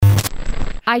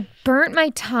I burnt my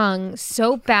tongue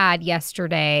so bad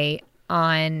yesterday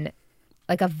on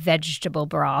like a vegetable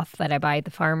broth that I buy at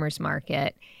the farmer's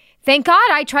market. Thank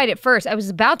God I tried it first. I was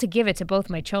about to give it to both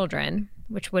my children,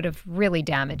 which would have really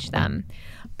damaged them.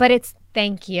 But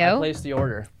thank you. I placed the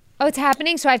order. Oh, it's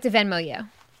happening? So I have to Venmo you.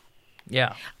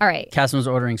 Yeah. All right. Cassim was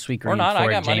ordering sweet green Or not. I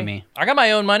for got Jamie. money. I got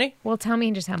my own money. Well, tell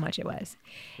me just how much it was.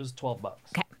 It was $12.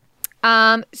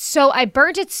 Okay. So I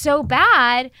burnt it so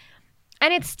bad,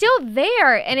 and it's still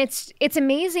there, and it's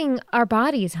amazing our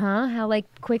bodies, huh? How like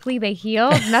quickly they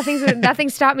heal. Nothing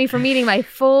stopped me from eating my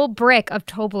full brick of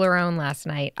Toblerone last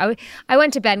night. I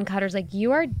went to bed and Cutter's like,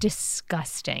 "You are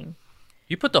disgusting."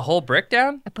 You put the whole brick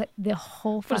down? I put the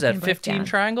whole fucking What is that, brick 15 down.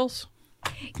 triangles?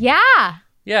 Yeah.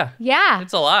 Yeah.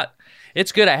 It's a lot.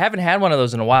 It's good. I haven't had one of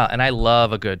those in a while, and I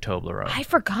love a good Toblerone. I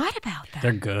forgot about that.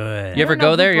 They're good. You ever know go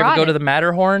who there? You ever brought go to it. the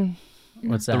Matterhorn?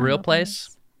 What's that? The real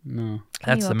place? No.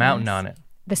 That's you the open mountain this? on it.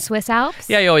 The Swiss Alps?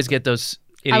 Yeah, you always get those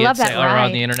idiots love that that are on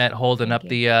ride. the internet holding up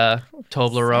the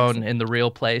Toblerone in the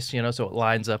real place, so it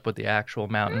lines up with the actual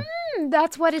mountain.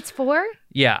 That's what it's for?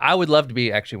 Yeah, I would love to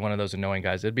be actually one of those annoying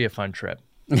guys. It'd be a fun trip.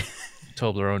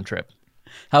 Toblerone trip.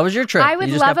 How was your trip? I would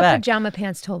You just love got a back. pajama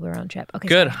pants Toblerone trip. Okay.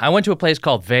 Good. sorry. I went to a place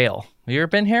called Vail. You ever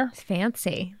been here? It's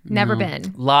fancy. Never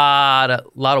been. Lot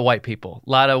of white people.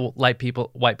 Lot of white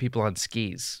people on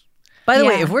skis. By the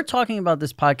way, Yeah. if we're talking about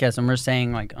this podcast and we're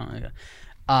saying like, oh my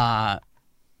God,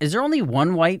 is there only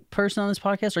one white person on this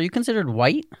podcast? Are you considered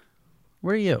white?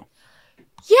 Where are you?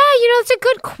 Yeah, that's a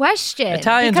good question.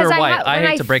 Italians Because are white. when I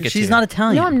hate to break it to She's you. not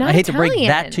Italian. No, I'm not I hate Italian. to break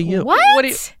that to you.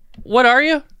 What? What are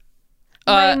you?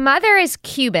 My mother is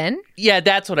Cuban. Yeah,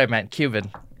 that's what I meant.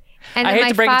 Cuban. And I then hate my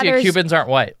to break it to you. father's- Cubans aren't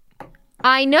white.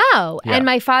 I know. Yeah. And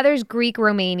my father's Greek,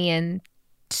 Romanian,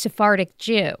 Sephardic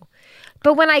Jew.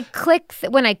 But when I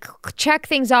check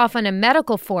things off on a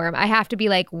medical form, I have to be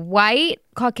like white,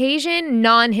 Caucasian,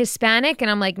 non-Hispanic.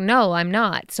 And I'm like, no, I'm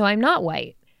not. So I'm not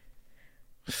white.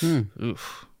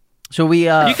 Oof. So we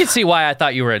You can see why I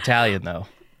thought you were Italian, though.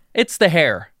 It's the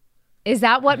hair. Is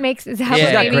that what makes, is that Yeah. She's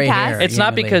what got made me gray pass? hair. It's Yeah,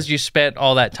 not really. because you spent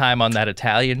all that time on that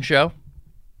Italian show.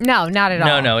 No, not at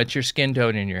all. No, it's your skin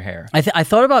tone and your hair. I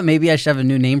thought about maybe I should have a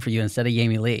new name for you instead of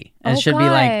Jamie Lee. And Oh, it should be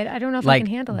like God. I don't know if I can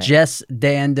handle it. Jess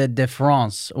de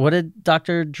France. What did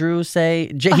Dr. Drew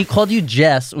say? He called you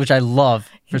Jess, which I love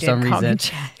for did some call me reason.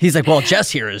 Jess. He's like, well,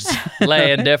 Jess here is.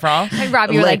 Lay in difference. And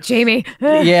Rob, you were like, Jamie.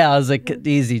 Yeah, I was like,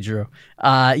 easy, Drew.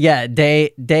 Yeah,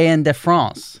 de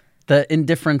France. The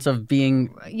indifference of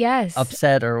being Yes.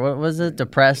 upset or what was it?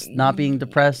 Depressed, not being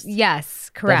depressed. Yes,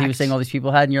 correct. That he was saying all these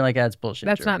people had, and you're like, that's bullshit.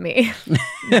 That's Drew. not me.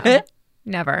 No,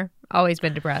 never. Always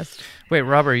been depressed. Wait,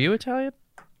 Rob, are you Italian?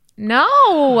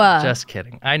 No. Just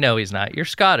kidding. I know he's not. You're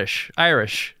Scottish,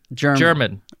 Irish,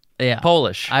 German. Yeah.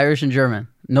 Polish. Irish and German.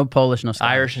 No Polish, no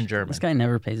Scottish. Irish and German. This guy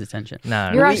never pays attention.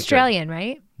 No, You're no, Australian,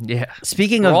 right? Yeah.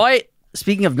 Speaking of Right.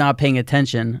 not paying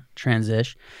attention,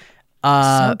 transition.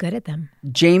 So good at them.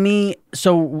 Jamie,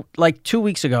 so like 2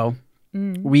 weeks ago,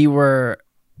 we were,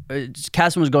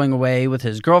 Cassim was going away with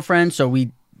his girlfriend, so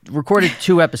we recorded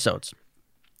 2 episodes.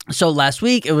 So last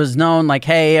week it was known like,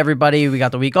 hey, everybody, we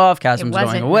got the week off. Cassim's going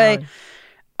wasn't away. known.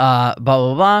 Blah,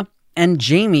 blah, blah. And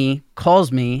Jamie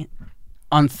calls me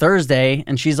on Thursday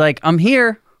and she's like, I'm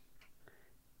here.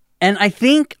 And I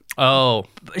think Oh,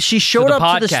 she showed the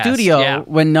up to the podcast, studio yeah.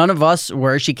 when none of us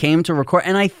were. She came to record.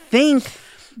 And I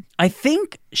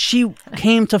think she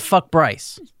came to fuck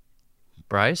Bryce.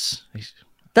 Bryce?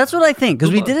 That's what I think.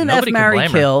 Because we did an F, Nobody can marry,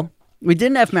 blame her. kill. We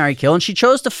did an F, marry, kill. And she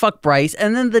chose to fuck Bryce.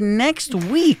 And then the next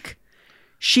week,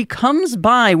 she comes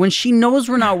by when she knows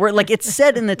we're not working. Like it's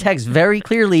said in the text very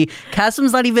clearly,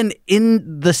 Cassim's not even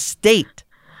in the state.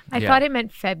 I Yeah. thought it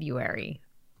meant February.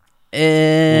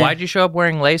 Why'd you show up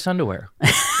wearing lace underwear?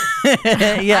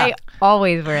 Yeah. I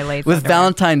always wear lace With underwear.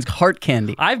 Valentine's heart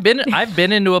candy. I've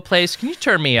been into a place. Can you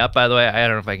turn me up, by the way? I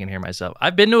don't know if I can hear myself.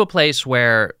 I've been to a place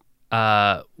where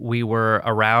we were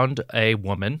around a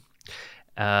woman,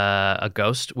 a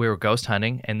ghost. We were ghost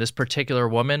hunting, and this particular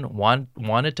woman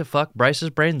wanted to fuck Bryce's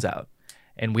brains out.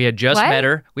 And we had just What? met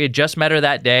her. We had just met her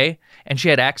that day, and she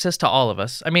had access to all of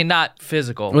us. I mean, not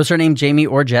physical. Was her name Jamie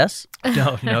or Jess?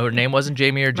 No, her name wasn't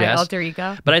Jamie or My Jess. alter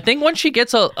ego. But I think once she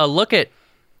gets a look at,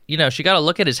 she got to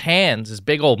look at his hands, his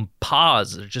big old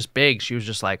paws. They're just big. She was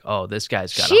just like, oh, this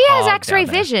guy's got She a has hog X-ray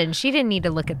down there. vision. She didn't need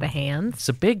to look at the hands.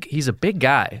 He's a big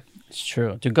guy. It's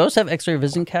true. Do ghosts have X-ray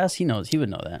vision, Cass? He would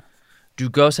know that. Do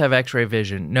ghosts have X-ray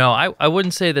vision? No, I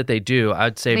wouldn't say that they do.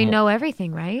 I'd say They know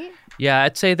everything, right? Yeah,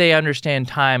 I'd say they understand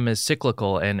time is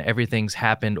cyclical and everything's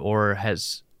happened or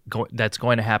that's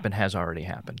going to happen has already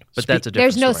happened. But that's a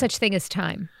different There's no story. such thing as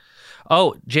time.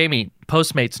 Oh, Jamie,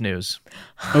 Postmates news.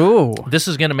 Ooh. This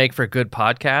is going to make for a good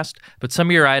podcast, but some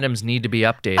of your items need to be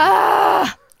updated.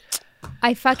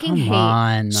 I fucking Come hate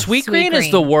on. Sweet Sweet green is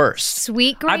green. the worst.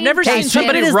 sweet green. I've never Hey, seen Sweet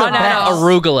somebody green is the run out of best.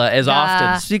 arugula as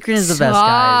often. Sweet green is the best,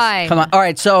 guys. Slime. Come on. All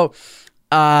right. So,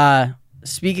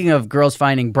 speaking of girls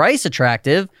finding Bryce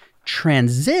attractive,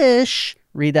 transish.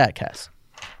 Read that, Cass.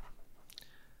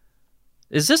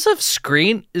 Is this a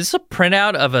screen? Is this a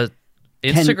printout of a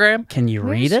Instagram? Can you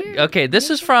read Where's it? your- Okay, this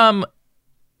is from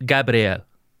Gabrielle.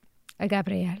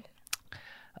 Gabriel.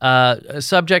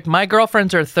 Subject: My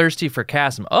girlfriends are thirsty for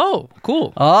Cassim. Oh,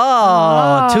 cool.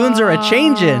 Oh, tunes are a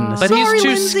changing. But Sorry, he's too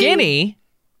Lindsay. skinny.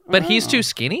 But he's too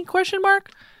skinny? Question mark.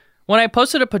 When I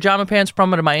posted a pajama pants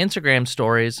promo to my Instagram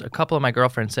stories, a couple of my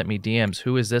girlfriends sent me DMs.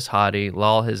 Who is this hottie?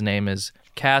 Lol, his name is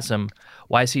Cassim.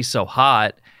 Why is he so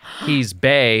hot? He's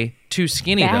bae. Too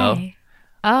skinny though. Bay.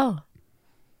 Oh.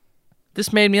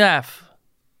 This made me laugh.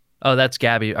 Oh, that's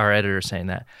Gabby, our editor, saying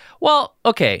that. Well,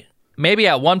 okay. Maybe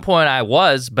at one point I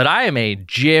was, but I am a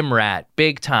gym rat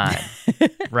big time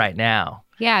right now.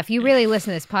 Yeah, if you really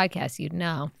listen to this podcast, you'd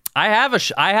know. I have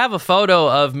a photo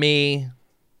of me.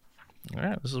 All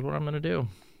right, this is what I'm going to do.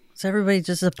 Is everybody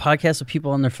just a podcast of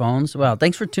people on their phones? Wow,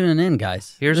 thanks for tuning in,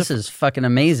 guys. This is fucking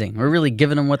amazing. We're really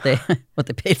giving them what they what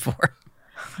they paid for.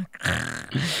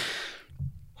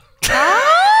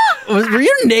 Were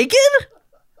you naked?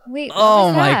 Wait. what Oh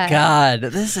was my that? god,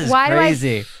 this is Why do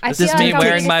crazy. I This feel is like me I'm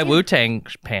wearing my missing- Wu-Tang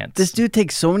pants. This dude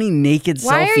takes so many naked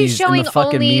Why selfies are you showing in the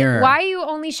fucking only? mirror. Why are you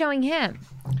only showing him?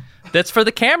 That's for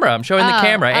the camera. I'm showing the Oh,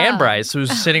 camera and oh. Bryce,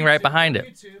 who's sitting right behind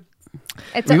it.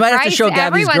 It's We a might have to Bryce- show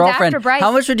Gabby's everyone's girlfriend. after Bryce.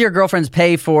 How much would your girlfriends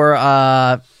pay for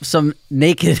some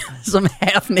naked, some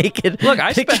half naked Look,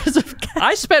 I pictures of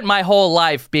I spent my whole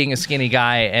life being a skinny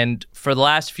guy, and for the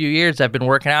last few years, I've been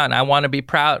working out, and I want to be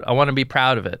proud. I want to be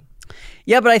proud of it.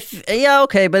 Yeah, but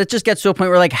okay, but it just gets to a point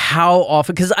where like how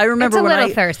often? Because I remember It's a when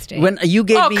little thirsty. when you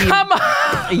gave Oh, me, come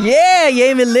on! yeah,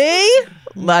 Jamie Lee,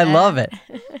 I love it.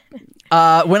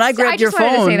 When I grabbed I your just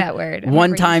wanted to phone say that word. I'm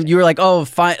one not time, you were like, "Oh,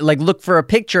 fine," like look for a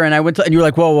picture, and I went to, and you were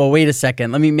like, "Whoa, wait a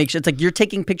second, let me make sure." It's like you're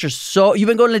taking pictures so you've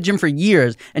been going to the gym for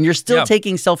years, and you're still Yeah.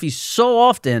 taking selfies so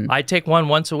often. I take one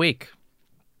once a week.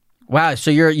 Wow,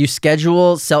 so you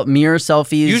schedule mirror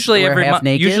selfies Usually where half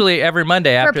naked? Usually every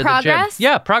Monday after the progress? gym.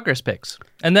 Yeah, progress pics.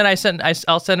 And then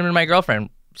I'll send them to my girlfriend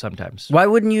sometimes. Why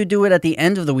wouldn't you do it at the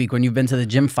end of the week when you've been to the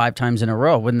gym 5 times in a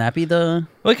row? Wouldn't that be the...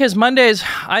 Because Mondays,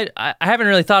 I haven't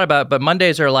really thought about it, but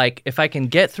Mondays are like, if I can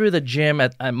get through the gym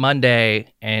at Monday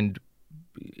and,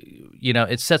 you know,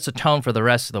 it sets a tone for the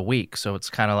rest of the week. So it's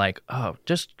kind of like, oh,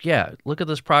 just, yeah, look at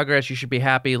this progress. You should be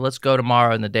happy. Let's go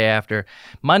tomorrow and the day after.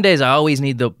 Mondays, I always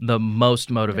need the most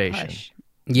motivation. push.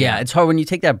 Yeah, it's hard when you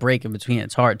take that break in between.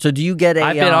 It's hard. So do you get a...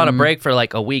 I've been on a break for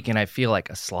like a week and I feel like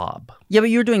a slob. Yeah,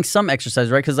 but you were doing some exercise,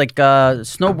 right? Because like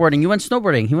snowboarding, you went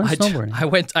snowboarding. He went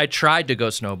snowboarding. I tried to go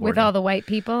snowboarding. with all the white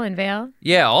people in Vail.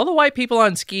 Yeah, all the white people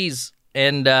on skis,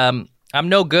 and I'm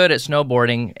no good at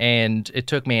snowboarding, and it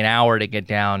took me an hour to get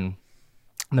down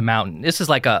the mountain. This is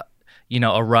like a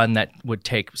run that would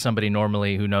take somebody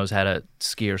normally who knows how to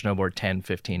ski or snowboard 10,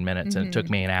 15 minutes, and it took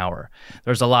me an hour.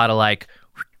 There's a lot of like,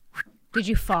 Did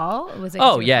you fall? Was it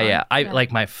 'cause oh you yeah, were yeah. falling?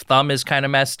 Like my thumb is kind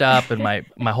of messed up, and my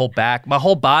whole back, my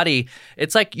whole body.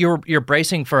 It's like you're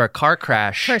bracing for a car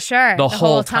crash For sure, the the whole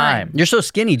whole time. time. You're so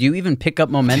skinny. Do you even pick up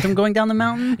momentum going down the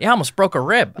mountain? Yeah, I almost broke a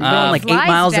rib. You're going like 8 Slides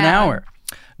miles an down. hour.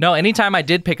 No, anytime I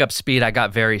did pick up speed, I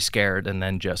got very scared and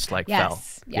then just like fell.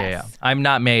 Yes, Yeah, yes. yeah. I'm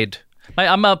not made.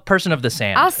 I'm a person of the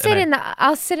sand. I'll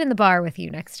sit in the bar with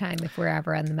you next time if we're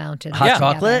ever on the mountain. Hot Yeah.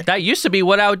 chocolate? That used to be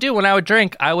what I would do when I would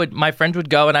drink. My friend would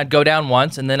go and I'd go down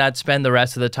once, and then I'd spend the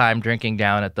rest of the time drinking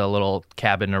down at the little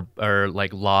cabin or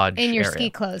like lodge in your area. ski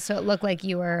clothes, so it looked like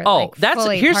you were. Oh, like, that's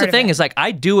fully here's part the of thing it. is like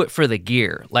I do it for the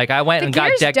gear. Like I went The and got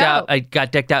gear's decked out. dope. I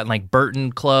got decked out in like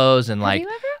Burton clothes and like you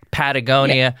ever?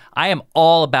 Patagonia. I am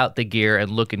all about the gear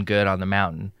and looking good on the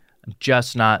mountain. I'm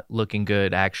just not looking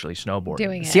good actually snowboarding.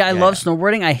 Doing it. See, I love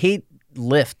snowboarding. I hate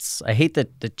lifts. I hate the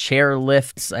chair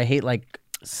lifts. I hate like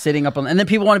sitting up on, and then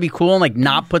people want to be cool and like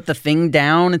not put the thing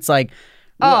down. It's like,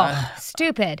 Oh,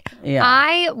 stupid. Yeah.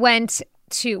 I went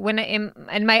to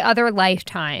in my other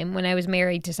lifetime when I was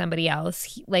married to somebody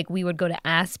else. Like we would go to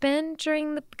Aspen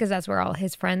because that's where all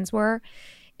his friends were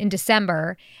in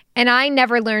December, and I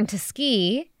never learned to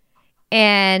ski.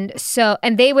 And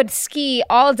they would ski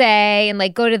all day and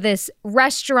like go to this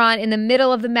restaurant in the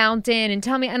middle of the mountain and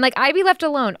tell me, and like I'd be left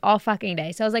alone all fucking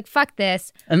day. So I was like, fuck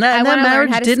this. and I that wanna learn marriage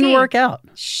how to didn't ski. work out.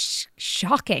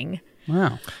 Shocking.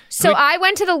 Wow. So I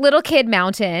went to the Little Kid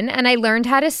Mountain and I learned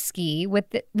how to ski with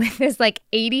this like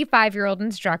 85-year-old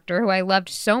instructor who I loved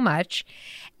so much.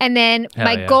 And then Hell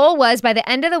my yeah. goal was by the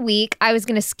end of the week, I was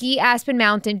going to ski Aspen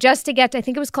Mountain just to get to, I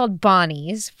think it was called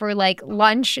Bonnie's, for like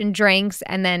lunch and drinks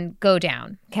and then go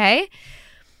down. Okay.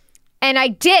 And I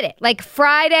did it. Like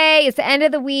Friday, it's the end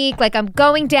of the week. Like I'm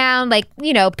going down, like,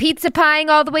 you know, pizza pieing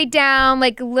all the way down,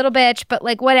 like a little bitch, but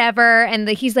like whatever. And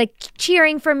he's like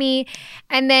cheering for me.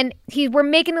 And then we're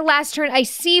making the last turn. I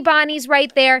see Bonnie's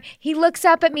right there. He looks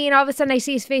up at me and all of a sudden I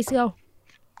see his face go.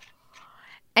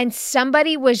 And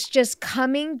somebody was just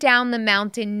coming down the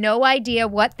mountain, no idea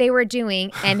what they were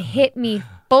doing, and hit me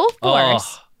full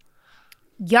force.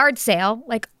 Yard sale,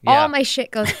 like Yeah. all my shit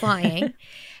goes flying.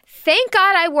 Thank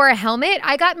God I wore a helmet.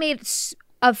 I got made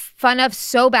fun of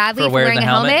so badly For for wearing wearing the a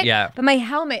helmet? helmet. Yeah. But my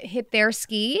helmet hit their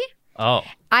ski. Oh,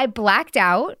 I blacked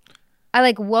out. I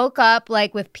like woke up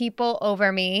like with people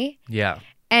over me. yeah.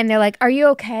 And they're like, "Are you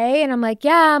okay?" And I'm like,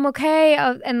 "Yeah, I'm okay."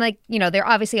 And like, you know, they're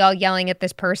obviously all yelling at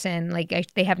this person, like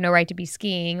they have no right to be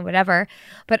skiing, whatever.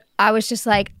 But I was just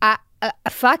like,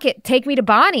 "Fuck it, take me to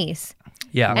Bonnie's."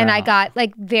 Yeah. And I got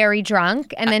like very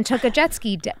drunk, and then took a jet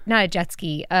ski, not a jet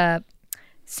ski,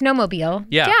 snowmobile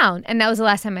down, and that was the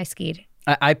last time I skied.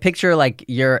 I picture like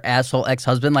your asshole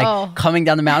ex-husband like coming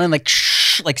down the mountain like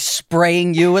like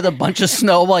spraying you with a bunch of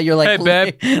snow while you're like,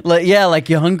 Hey, babe. like, yeah, like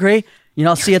you hungry? You know,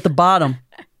 I'll see you at the bottom.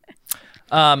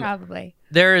 Probably.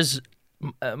 There's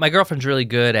my girlfriend's really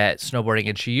good at snowboarding,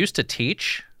 and she used to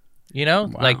teach. You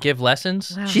know, like give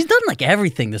lessons. Wow. She's done like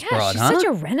everything this Yeah, broad, she's huh? such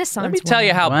a renaissance. Let me tell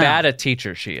you how Wow. bad a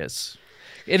teacher she is.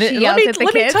 And She let yells me at the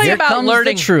let me kids? tell you Here about comes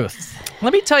learning. the truth.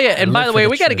 Let me tell you. And by Look the for way, the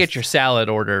we got to truth. get your salad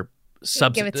order.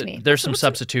 Give it to me. There's some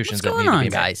substitutions what's that need going to be on,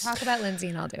 made. guys? Talk about Lindsay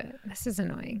and I'll do it. This is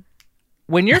annoying.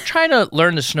 When you're trying to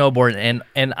learn to snowboard, and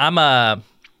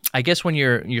I guess when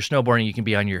you're snowboarding, you can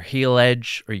be on your heel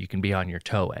edge or you can be on your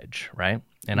toe edge, right?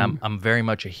 And I'm very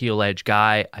much a heel edge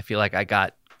guy. I feel like I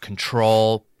got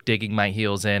control digging my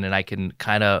heels in, and I can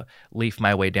kind of leaf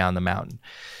my way down the mountain.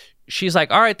 She's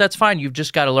like, all right, that's fine. You've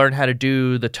just got to learn how to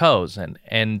do the toes.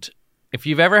 And if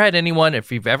you've ever had anyone,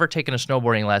 if you've ever taken a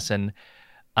snowboarding lesson,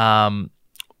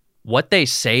 what they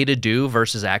say to do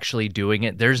versus actually doing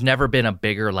it, there's never been a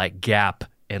bigger like gap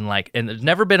and there's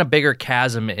never been a bigger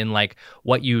chasm in like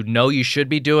what you know you should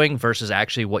be doing versus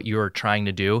actually what you are trying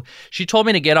to do. She told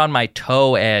me to get on my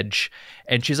toe edge,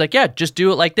 and she's like, yeah, just do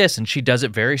it like this. And she does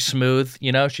it very smooth,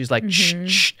 you know? She's like, shh,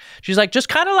 shh. She's like, just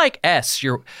kind of like S.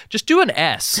 Just do an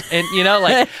S. And, you know,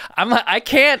 like, I'm like,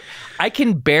 I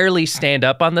can barely stand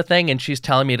up on the thing. And she's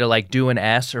telling me to like do an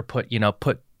S or put enough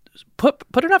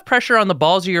pressure on the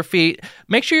balls of your feet.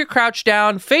 Make sure you're crouched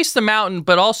down, face the mountain,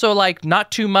 but also like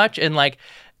not too much. And like,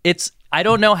 I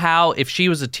don't know how, if she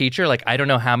was a teacher, like I don't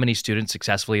know how many students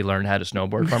successfully learned how to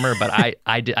snowboard from her, but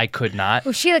I could not.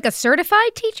 Was she like a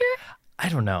certified teacher? I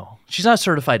don't know. She's not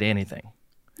certified to anything.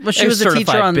 But she A was a teacher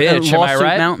certified on bitch, am I Lawsuit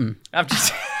right? Mountain. I'm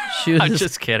just, She was I'm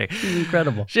just kidding.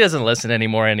 incredible. She doesn't listen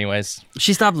anymore, anyways.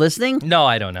 She stopped listening? No,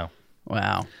 I don't know.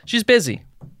 Wow. She's busy.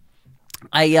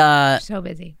 So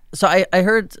busy. So I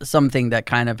heard something that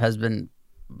kind of has been,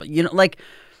 you know, like,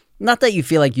 not that you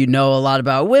feel like you know a lot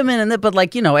about women, but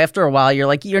like, you know, after a while,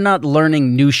 you're not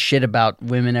learning new shit about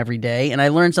women every day. And I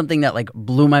learned something that like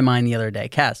blew my mind the other day.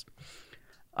 Cass,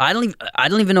 I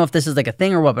don't even know if this is like a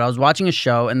thing or what, but I was watching a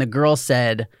show and the girl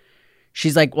said,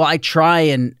 she's like, well, I try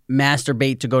and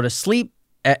masturbate to go to sleep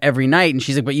every night. And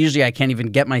she's like, but usually I can't even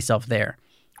get myself there.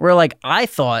 Where like, I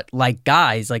thought like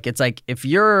guys, like it's like if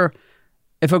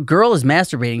a girl is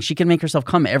masturbating, she can make herself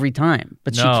come every time,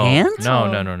 but she can't?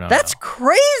 No. That's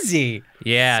crazy.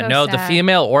 Yeah, So no, the sad.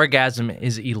 female orgasm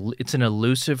it's an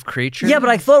elusive creature. Yeah, but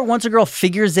I thought once a girl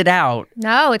figures it out,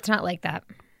 No, it's not like that.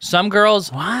 Some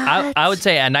girls, I would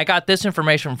say, and I got this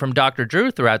information from Dr. Drew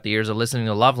throughout the years of listening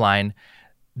to Loveline,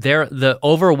 the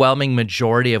overwhelming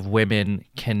majority of women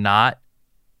cannot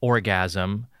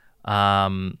orgasm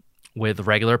with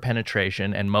regular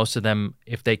penetration, and most of them,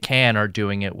 if they can, are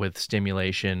doing it with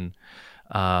stimulation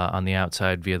on the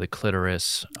outside via the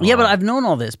clitoris. Yeah, but I've known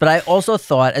all this. But I also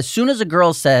thought as soon as a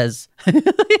girl says,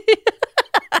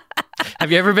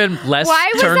 have you ever been less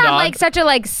Why was turned that on? like such a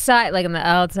like side, like on the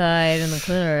outside and the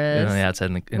clitoris? On the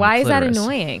outside and the Why is that clitoris.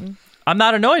 annoying? I'm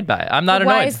not annoyed by it. I'm not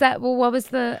Why annoyed. is that? Well, what was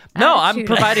the? No, I'm attitude?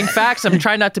 providing facts. I'm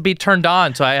trying not to be turned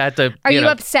on, so I had to. Are you know.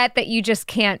 upset that you just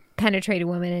can't penetrate a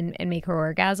woman and make her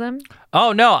orgasm?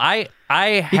 Oh no, you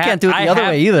can't do it the other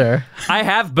way either. I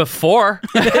have before.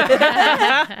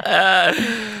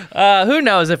 Who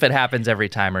knows if it happens every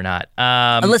time or not?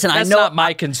 Listen, I that's know- not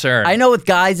my concern. I know with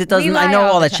guys it doesn't. I lie know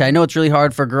all all the that shit. time. I know it's really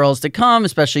hard for girls to come,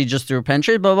 especially just through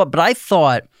penetration, blah, blah, blah. But I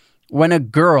thought when a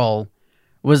girl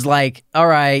was like, all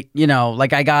right, you know,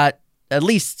 like I got at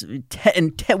least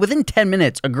within 10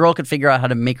 minutes, a girl could figure out how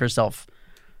to make herself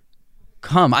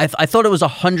come? I thought it was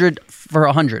 100 for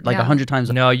 100, like No. 100 times.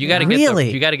 No, you got to get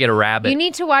Really? you got to get a rabbit. You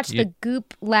need to watch the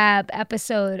Goop Lab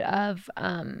episode of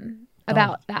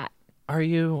about that. Are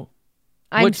you?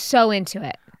 I'm What- so into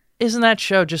it. Isn't that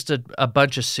show just a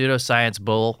bunch of pseudoscience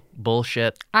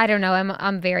bullshit? I don't know.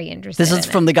 I'm very interested. This is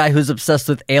in from it. the guy who's obsessed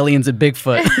with aliens and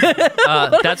Bigfoot.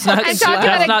 That's not. I'm talking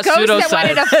that's about not a ghost that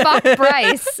wanted pseudoscience. to fuck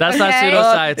Bryce. That's not okay?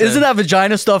 pseudoscience. Isn't that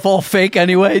vagina stuff all fake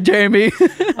anyway, Jamie?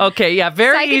 Okay, yeah,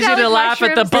 very easy to Psychedelic laugh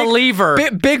at the mushrooms. believer.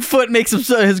 Bigfoot makes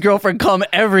his girlfriend come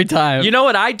every time. You know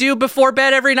what I do before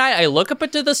bed every night? I look up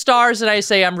into the stars and I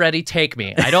say, "I'm ready. Take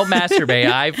me." I don't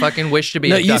masturbate. I fucking wish to be.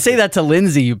 No, you say abducted. that to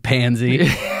Lindsay, you pansy.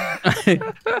 He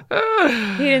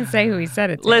didn't say who he said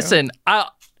it to. Listen,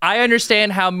 I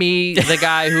understand how me, the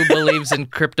guy who believes in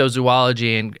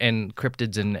cryptozoology and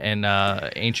cryptids and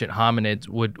ancient hominids,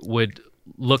 would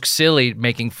look silly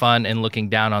making fun and looking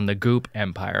down on the Goop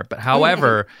empire. But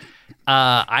however,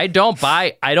 I don't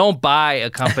buy a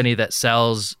company that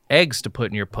sells eggs to put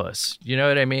in your puss. You know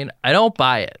what I mean? I don't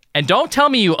buy it. And don't tell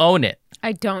me you own it.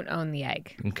 I don't own the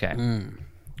egg. Okay. Mm.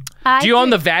 Do you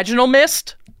own the vaginal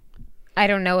mist? I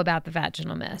don't know about the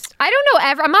vaginal mist. I don't know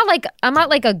ever. I'm not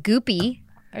like a goopy.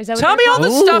 Or is that what Tell me they're all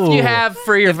called? the stuff you Ooh. have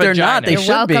for your If they're vagina. not, they You're should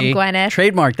welcome, be. Gwyneth.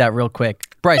 Trademark that real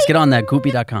quick. Bryce, get on that.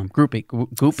 Goopy.com.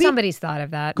 Goopy? Somebody's thought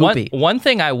of that. Goopy. One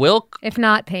thing I will If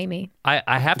not, pay me.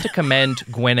 I have to commend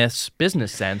Gwyneth's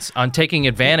business sense on taking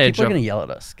advantage People are of. going to yell at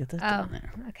us. Get that down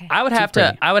there. Okay. I would have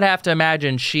pretty. to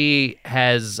imagine she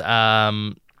has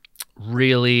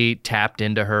really tapped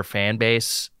into her fan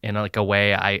base in like a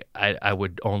way I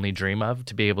would only dream of,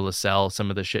 to be able to sell some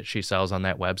of the shit she sells on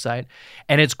that website,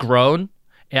 and it's grown.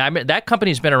 Yeah, I mean that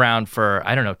company's been around for,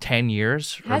 I don't know, 10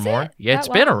 years or Has more. it? Yeah, That it's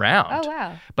been long? around. Oh,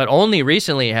 wow. But only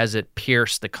recently has it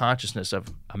pierced the consciousness of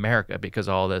America because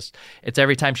of all this. It's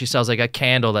every time she sells like a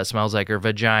candle that smells like her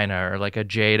vagina, or like a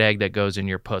jade egg that goes in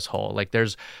your puss hole. Like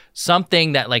there's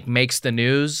something that like makes the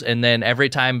news, and then every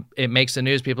time it makes the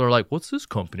news, people are like, "What's this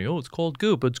company? Oh, it's called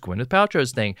Goop. It's Gwyneth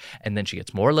Paltrow's thing." And then she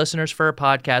gets more listeners for her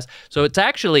podcast. So it's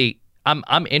actually,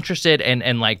 I'm interested,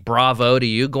 and like bravo to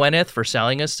you, Gwyneth, for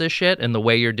selling us this shit and the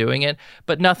way you're doing it.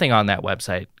 But nothing on that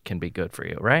website can be good for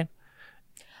you, right?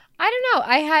 I don't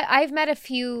know. I've met a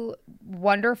few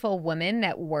wonderful women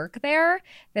that work there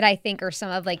that I think are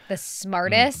some of like the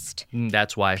smartest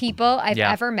That's why. people I've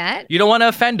Yeah. ever met. You don't want to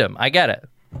offend them. I get it.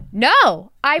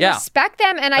 No, I Yeah. respect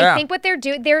them, and I Yeah. think what they're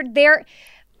doing, they're.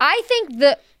 I think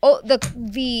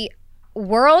the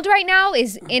world right now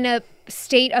is in a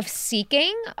state of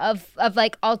seeking of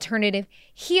like alternative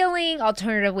healing,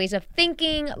 alternative ways of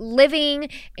thinking, living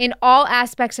in all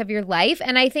aspects of your life.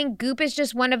 And I think Goop is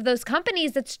just one of those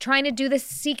companies that's trying to do this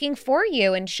seeking for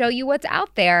you and show you what's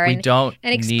out there. We and, don't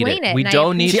and explain need it. it. We And I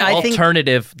don't need See, I think-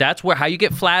 alternative. That's how you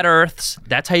get flat earths.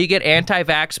 That's how you get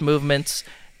anti-vax movements.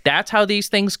 That's how these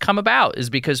things come about, is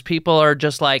because people are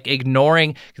just like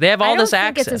ignoring. They have all I don't this think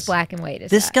access. it's as black and white as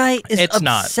This that. guy is It's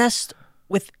not. obsessed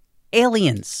with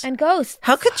aliens. And ghosts.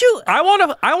 How could you? I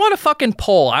want to fucking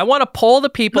poll. I want to poll the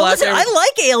people No, out listen, there. I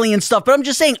like alien stuff, but I'm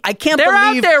just saying I can't They're out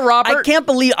believe there, Robert. I can't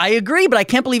believe I agree, but I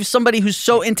can't believe somebody who's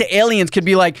so into aliens could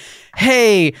be like,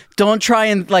 "Hey, don't try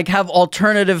and like have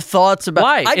alternative thoughts about."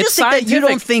 Why? I just It's think that you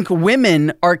don't scientific. think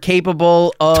women are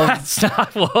capable of. That's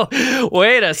not. Well,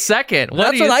 wait a second.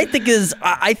 That's what I think is.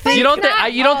 I think You don't think?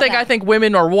 Not You don't all think that. I think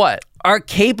women are what? are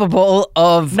capable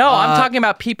of. No, I'm talking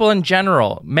about people in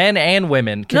general, men and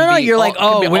women. Can No, be you're all- like, can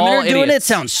oh, be women all are doing it. idiots.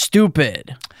 Sounds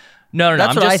stupid. No. That's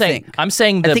I'm what just I saying. think. I'm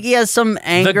saying I think he has some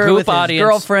anger Goop with his audience-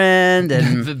 girlfriend,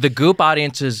 and the Goop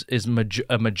audience is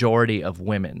a majority of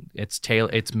women.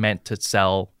 It's meant to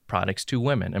sell products to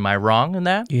women. Am I wrong in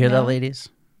that? you hear that, No. ladies?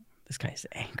 This guy's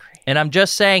angry. And I'm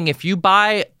just saying, if you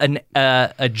buy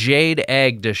a jade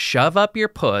egg to shove up your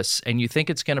puss and you think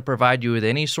it's going to provide you with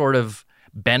any sort of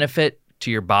benefit to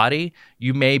your body,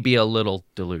 you may be a little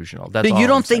delusional. That's But all you I'm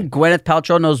don't saying. think Gwyneth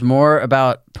Paltrow knows more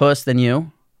about puss than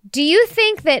you? Do you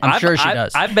think that I'm sure she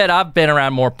does. I bet I've been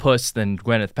around more puss than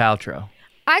Gwyneth Paltrow.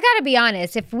 I gotta be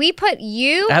honest, if we put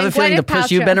you I have a and feeling the Gwyneth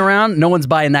puss you've been Paltrow- around, no one's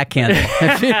buying that candle.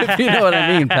 if you know what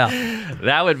I mean, pal.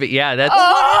 That would be, yeah. That's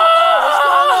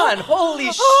What's going on? Holy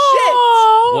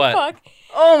shit! what. Fuck.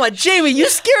 Oh my, Jamie, you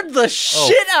scared the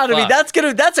shit out of me.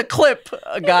 fuck. That's a clip,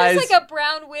 guys. Is this like a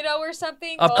brown widow or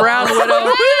something? A brown widow?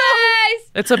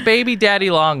 Guys! It's a baby daddy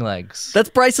long legs. That's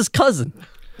Bryce's cousin.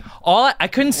 I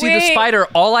couldn't see the Wait. spider.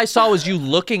 All I saw was you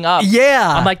looking up.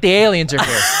 Yeah. I'm like, the aliens are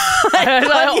here.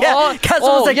 Yeah, Castle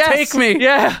was like, "Take me."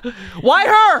 Yeah. Why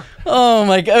her? Oh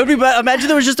my god! It would be bad. Imagine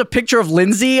there was just a picture of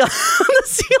Lindsay on the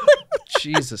ceiling.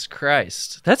 Jesus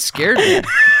Christ. That scared me.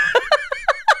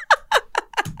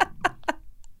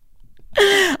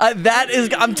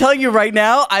 I'm telling you right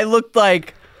now, I looked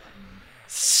like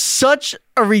such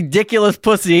a ridiculous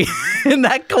pussy in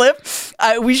that clip.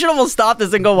 We should almost stop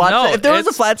this and go watch it. If there was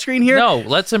a flat screen here. No,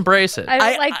 let's embrace it. I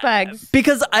don't like bugs.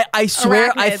 Because I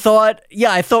swear, I thought we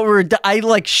were, I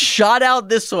like shot out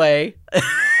this way.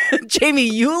 Jamie,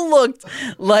 you looked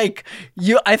like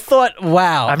I thought,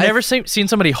 wow. I've never seen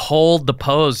somebody hold the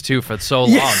pose too for so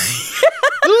long.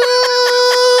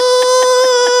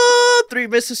 3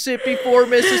 Mississippi, 4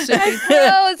 Mississippi.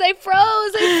 I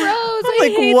froze. I'm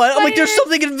like, what? I'm like, there's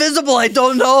something invisible I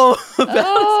don't know about.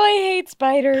 Oh, I hate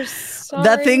spiders. Sorry.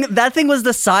 That thing was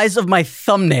the size of my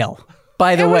thumbnail,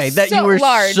 by the way. That so you were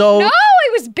large. so... No,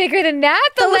 it was bigger than that.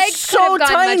 The was legs so could have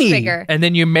gone tiny. much bigger. And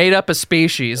then you made up a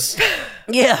species.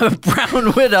 Yeah,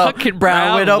 brown widow. Fucking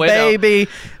brown widow, baby.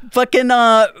 Fucking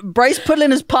Bryce put it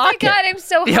in his Oh my pocket. God, I'm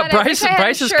so hot. Yeah, I wish I had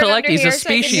Bryce is shirt under collecting. He's here a so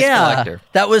I could- species collector.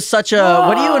 That was such a.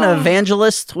 What are you, an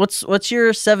evangelist? What's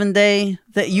your 7-day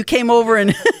that you came over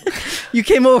and you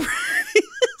came over?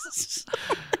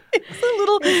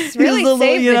 It's really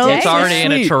saved the day. It's already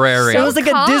in a terrarium. It was like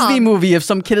calm. a Disney movie. If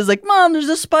some kid is like, "Mom, there's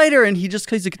a spider," and he's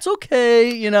like, "It's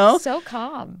okay," you know. So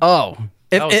calm. Oh,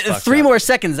 That was if fucked 3 up. more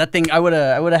seconds, that thing I would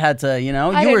have had to, you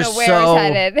know. I You didn't were know where so. I was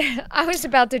headed. I was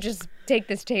about to just take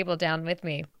this table down with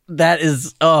me. That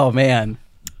is. Oh man.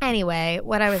 Anyway,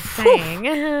 what I was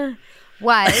saying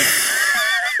was.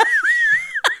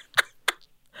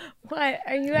 What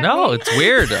are you? At No, me? it's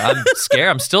weird. I'm scared.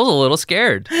 I'm still a little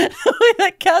scared.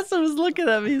 That Casa was looking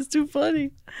at me. He's too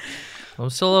funny. I'm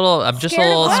still a little. I'm just Scared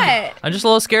a of little. what? I'm just a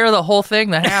little scared of the whole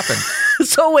thing that happened.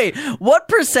 So wait, what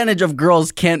percentage of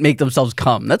girls can't make themselves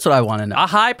come? That's what I want to know. A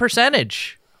high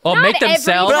percentage. Oh, Not make every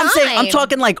themselves. But I'm saying, I'm time.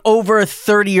 talking like over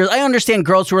 30 years. I understand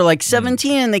girls who are like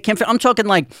 17 and they can't fit. I'm talking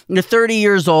like you're 30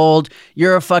 years old.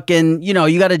 You're a fucking, you know,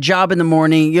 you got a job in the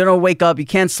morning. You don't wake up. You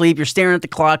can't sleep. You're staring at the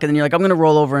clock. And then you're like, I'm going to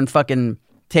roll over and fucking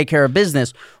take care of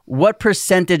business. What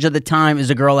percentage of the time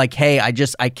is a girl like, hey, I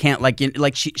can't like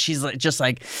she's like, just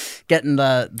like getting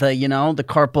the you know, the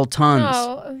carpal tunnel.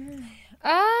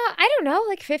 Oh, I don't know,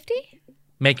 like 50.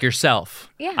 Make yourself.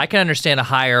 Yeah. I can understand a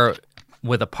higher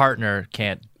with a partner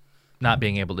can't not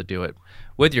being able to do it.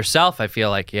 With yourself, I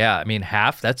feel like, yeah, I mean,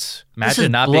 half, that's, imagine is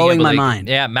not blowing being able my to, mind.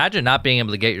 Yeah, imagine not being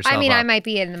able to get yourself I mean, up. I might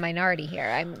be in the minority here.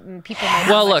 People might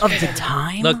Well, not look, Of the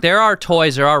time? look, there are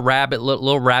toys, there are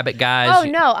little rabbit guys. Oh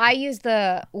no, I use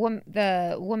the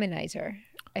womanizer.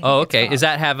 I think Oh, it's okay. called. Is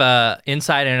that have a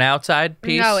inside and an outside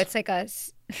piece? No, it's like a.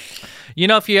 You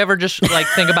know, if you ever just like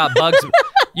think about Bugs,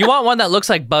 you want one that looks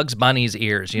like Bugs Bunny's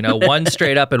ears. You know, one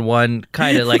straight up and one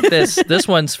kind of like this. This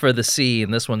one's for the C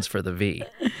and this one's for the V.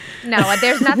 No,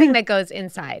 there's nothing that goes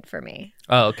inside for me.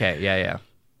 Oh, okay. Yeah, yeah.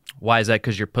 Why is that?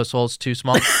 Because your puss hole's too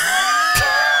small?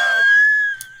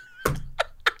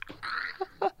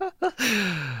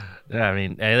 I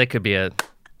mean, that could be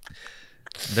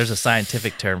there's a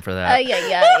scientific term for that.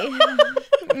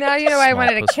 Now you know why I Small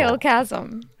wanted to puss kill hole.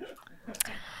 Chasm.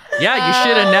 Yeah, you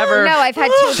should have never. No, I've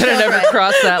had 2 should have never children.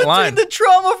 crossed that line. The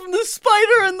trauma from the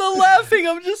spider and the laughing.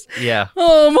 I'm just, Yeah.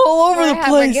 oh, I'm all over the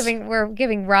place. We're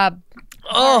giving Rob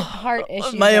heart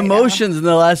issues. My right now. emotions in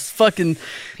the last fucking.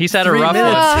 He's had a 3 rough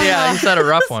minutes. one. Yeah, he's had a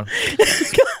rough one.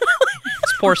 Let's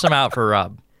pour some out for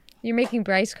Rob. You're making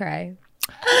Bryce cry.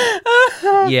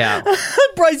 Yeah.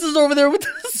 Bryce is over there with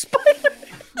the spider.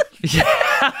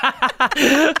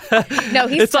 No,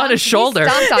 he It's on his shoulder. He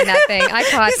stomped on that thing. I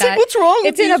caught He's that. like, "What's wrong with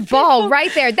It's in a these ball people?"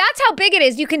 right there. That's how big it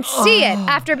is. You can see it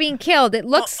after being killed. It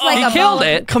looks like He a killed ball.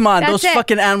 it. Come on, That's those it.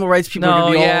 fucking animal rights people are No,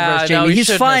 gonna be all yeah, over us, no, Jamie. he He's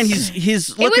shouldn't fine. have-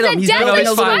 He's look was at a him. He's deadly building a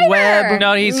little spider. web.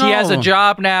 No, he has a No.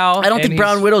 job now. I don't and think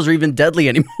brown he's- widows are even deadly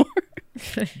anymore.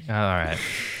 All right.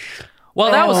 Well,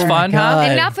 that was Oh, fun, my huh?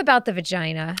 God. Enough about the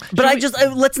vagina. But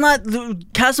let's not.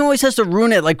 Cassim always has to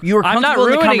ruin it. Like you were I'm not comfortable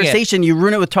in the ruining it. conversation. You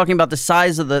ruin it with talking about the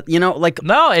size of the. You know, like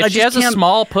No, if I she just has a can't-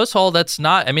 small puss hole, that's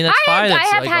not. I mean, that's fine. I It's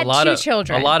have like had a lot 2 of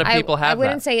children. A lot of people have I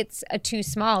wouldn't that. say it's a too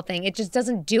small thing. It just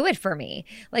doesn't do it for me.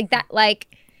 Like that.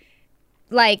 Like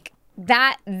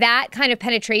that kind of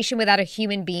penetration without a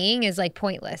human being is like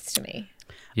pointless to me.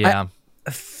 Yeah.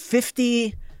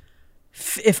 50.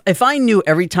 If I knew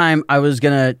every time I was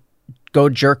gonna go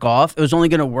jerk off, it was only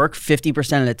gonna work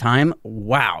 50% of the time.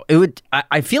 Wow, it would.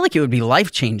 I feel like it would be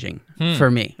life changing for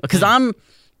me because I'm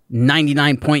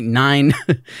 99.9.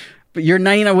 But you're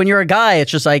 99 when you're a guy.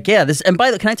 It's just like, yeah, this. And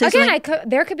by the, can I tell you Again, something?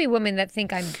 there could be women that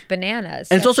think I'm bananas.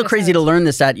 And it's also crazy to learn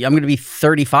this. I'm going to be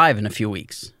 35 in a few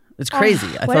weeks. It's crazy.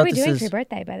 I What thought are we this doing is for your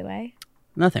birthday, by the way?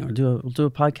 nothing. We'll do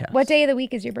a podcast. What day of the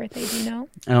week is your birthday? Do you know?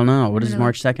 I don't know. What is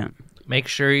March 2nd? Make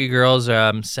sure you girls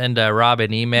send Rob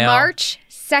an email. March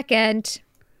 2nd.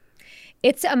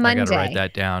 It's a Monday. I gotta write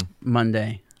that down.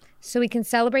 Monday. so we can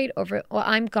celebrate over. Well,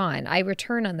 I'm gone. I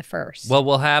return on the 1st. Well,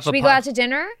 we'll have Should we go out to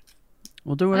dinner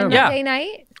We'll do on whatever. Yeah. Monday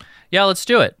night? Yeah, let's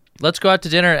do it. Let's go out to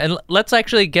dinner and let's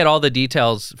actually get all the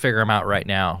details, figure them out right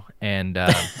now, and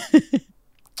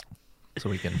so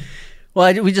we can.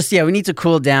 Well, we need to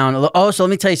cool down. So let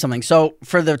me tell you something. So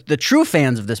for the true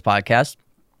fans of this podcast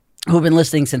who've been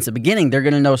listening since the beginning, they're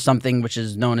going to know something which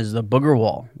is known as the booger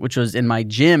wall, which was in my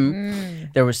gym.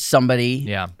 There was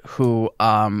somebody who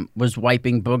was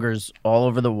wiping boogers all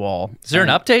over the wall. Is there an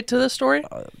update to this story?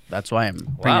 That's why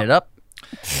I'm bringing it up.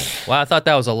 Wow, I thought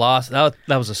that was a loss. That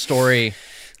was a story.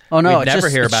 Oh no, we'd it's never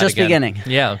just, hear it's about just again. beginning.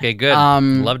 Yeah, okay, good.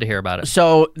 Love to hear about it.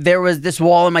 So there was this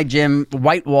wall in my gym,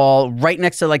 white wall, right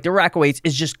next to like the rack of weights,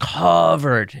 is just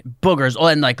covered boogers,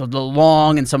 and like the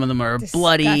long, and some of them are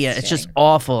bloody. It's just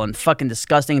awful and fucking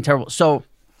disgusting and terrible. So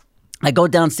I go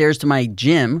downstairs to my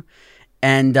gym,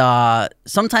 and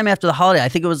sometime after the holiday, I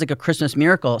think it was like a Christmas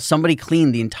miracle, somebody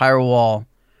cleaned the entire wall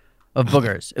of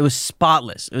boogers. It was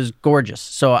spotless. It was gorgeous.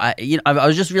 So I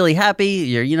was just really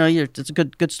happy. It's a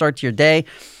good start to your day.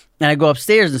 And I go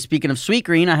upstairs, and speaking of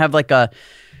Sweetgreen, I have like a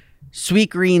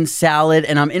Sweetgreen salad,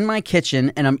 and I'm in my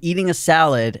kitchen, and I'm eating a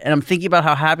salad, and I'm thinking about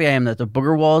how happy I am that the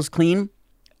booger wall is clean.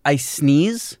 I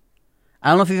sneeze. I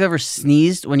don't know if you've ever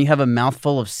sneezed when you have a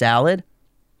mouthful of salad.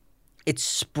 It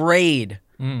sprayed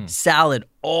salad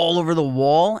all over the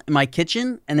wall in my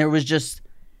kitchen, and there was just...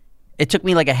 It took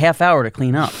me like a half hour to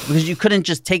clean up because you couldn't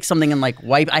just take something and like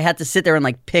wipe. I had to sit there and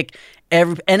like pick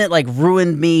and it like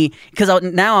ruined me because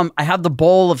now I have the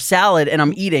bowl of salad and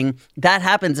I'm eating. That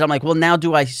happens and I'm like, well, now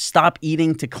do I stop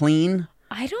eating to clean?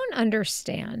 I don't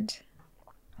understand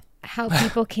how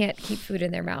people can't keep food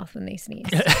in their mouth when they sneeze.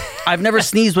 I've never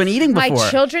sneezed when eating before. My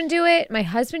children do it. My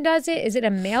husband does it. Is it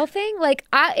a male thing? Like,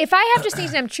 if I have to sneeze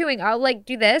and I'm chewing, I'll like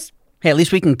do this. Hey, at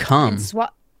least we can come.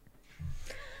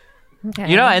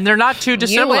 Okay. And they're not too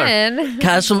dissimilar. You win.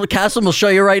 Castle will show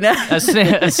you right now. A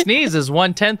sneeze is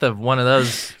 1/10 of one of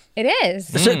those. It is.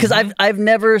 Because I've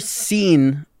never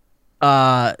seen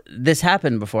this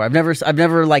happen before. I've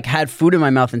never like had food in my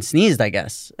mouth and sneezed, I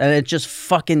guess. And it just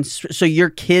fucking... So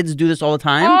your kids do this all the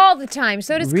time? All the time.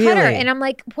 So does Cutter. And I'm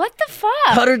like, what the fuck?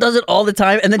 Cutter does it all the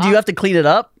time. And then do you have to clean it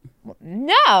up?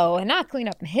 No, and not clean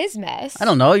up his mess. I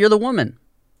don't know. You're the woman.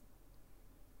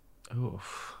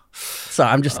 Oof. So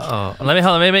I'm just... Oh, let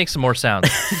me make some more sounds.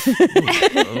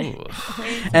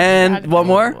 And one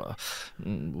more.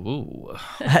 Ooh.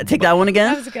 Take that one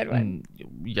again. That was a good one.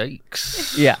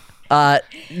 Yikes. Yeah. But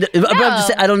I'm just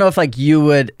saying, I don't know if like you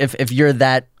would if you're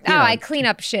that. I clean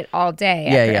up shit all day.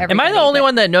 Yeah. Am I the only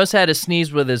one that knows how to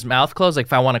sneeze with his mouth closed? Like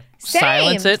if I want to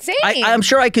silence it? Same. I'm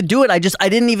sure I could do it. I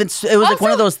didn't even. It was like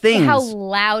one of those things. How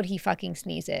loud he fucking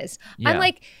sneezes. Yeah. I'm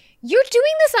like, you're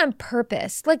doing this on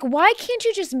purpose. Like, why can't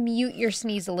you just mute your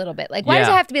sneeze a little bit? Like, why does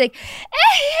it have to be like?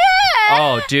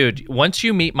 Oh, dude! Once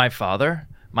you meet my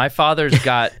father's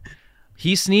got.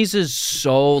 He sneezes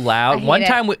so loud. One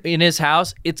time in his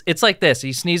house, it's like this.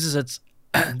 He sneezes. It's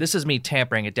this is me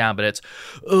tampering it down, but it's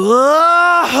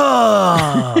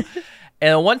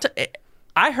and one time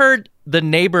I heard the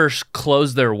neighbors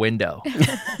close their window,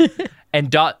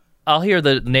 and I'll hear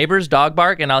the neighbor's dog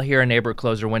bark, and I'll hear a neighbor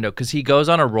close their window because he goes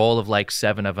on a roll of like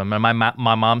 7 of them, and my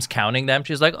mom's counting them.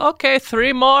 She's like, "Okay,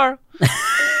 3 more."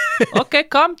 Okay,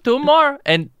 come 2 more,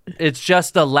 and it's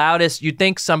just the loudest. You'd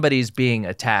think somebody's being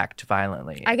attacked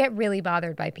violently. I get really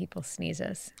bothered by people's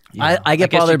sneezes. I get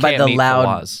bothered by the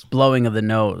loud blowing of the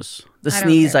nose. The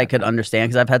sneeze I could understand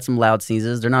because I've had some loud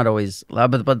sneezes. They're not always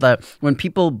loud, but when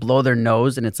people blow their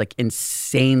nose and it's like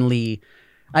insanely.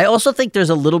 I also think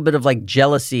there's a little bit of like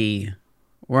jealousy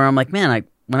where I'm like, man,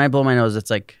 when I blow my nose,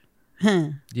 it's like,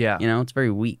 yeah, it's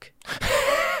very weak.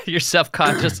 You're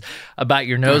self-conscious about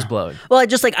your nose blowing. Well,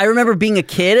 I remember being a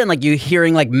kid and like you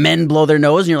hearing like men blow their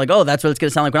nose and you're like, oh, that's what it's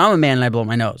gonna sound like when I'm a man and I blow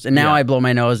my nose. And now I blow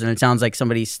my nose and it sounds like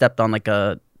somebody stepped on like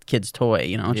a kid's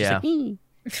toy, It's just like,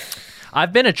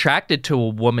 I've been attracted to a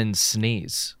woman's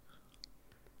sneeze.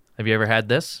 Have you ever had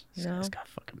this? No. It's got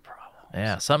fucking problems.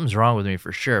 Yeah, something's wrong with me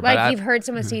for sure. Like but you've heard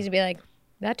someone sneeze and be like,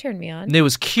 that turned me on. it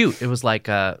was cute. It was like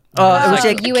it was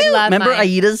like, you would love remember mine.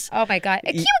 Aida's? Oh my God.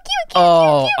 Cute.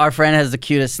 Our friend has the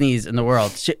cutest sneeze in the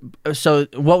world. So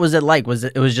what was it like?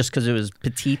 It was just because it was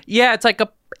petite? Yeah, it's like a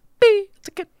pee. It's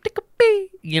like a tick a pee.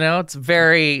 It's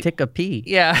very Tick a pee.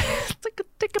 Yeah, it's like a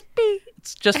tick a pee.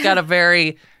 It's just got a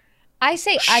very I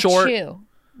say short. achoo,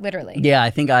 literally. Yeah,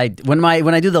 I think when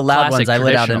I do the loud Classic ones, I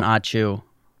let out an traditional. achoo.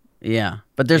 Yeah,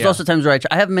 but there's also times where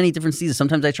I have many different sneezes.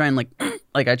 Sometimes I try and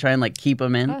like keep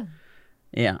them in. Oh.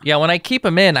 Yeah. Yeah, when I keep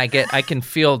them in, I can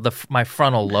feel my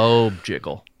frontal lobe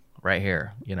jiggle right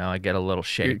here. I get a little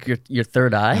shake. Your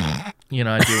third eye. I do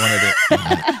one of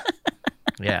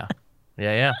the. Yeah.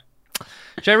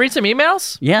 Should I read some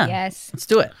emails? Yeah. Yes. Let's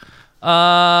do it.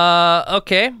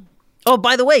 Okay. Oh,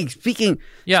 by the way, speaking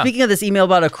of this email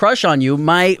about a crush on you,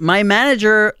 my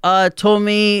manager told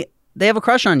me they have a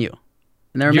crush on you.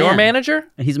 And they're a Your man. manager?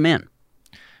 He's a man.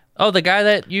 Oh, the guy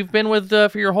that you've been with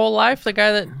for your whole life? The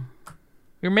guy that...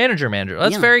 Your manager.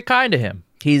 That's very kind to him.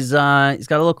 He's got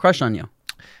a little crush on you.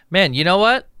 Man, you know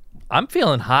what? I'm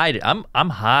feeling high. I'm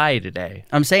high today.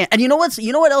 I'm saying, and you know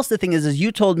what else the thing is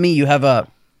you told me you had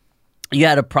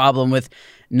a problem with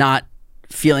not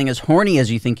feeling as horny as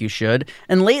you think you should.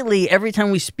 And lately, every time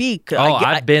we speak,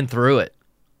 I've been through it.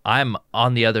 I'm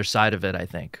on the other side of it, I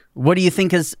think. What do you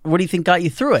think got you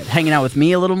through it? Hanging out with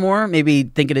me a little more? Maybe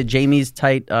thinking of Jamie's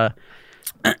tight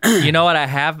You know what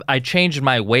I changed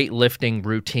my weightlifting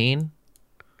routine.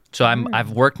 So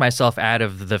I've worked myself out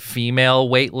of the female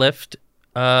weightlift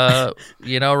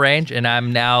range, and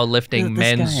I'm now lifting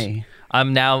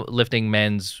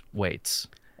men's weights.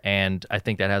 And I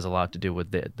think that has a lot to do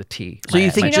with the T. So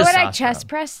you think You know what I chest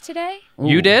pressed today?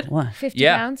 You did? What? 50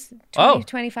 pounds,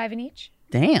 25 in each.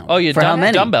 Damn. Oh, you For how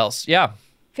many? dumbbells? Yeah,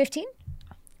 15?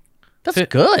 That's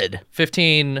good.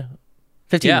 15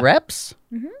 15 reps?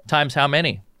 times how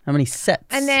many? How many sets?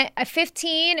 And then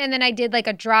 15, and then I did like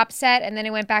a drop set, and then I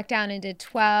went back down and did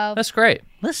 12. That's great.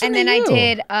 Listen And to then I you.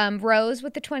 did rows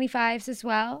with the 25s as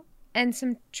well, and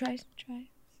some tries.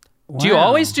 Do you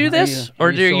always do this, or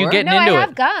are you sure? getting No, I into have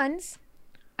it? guns.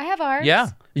 I have arms. Yeah.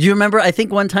 You remember, I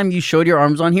think one time you showed your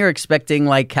arms on here expecting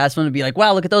like Casman to be like,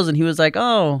 wow, look at those. And he was like,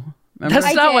 oh. Remember?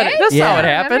 That's not what did? that's Yeah. not what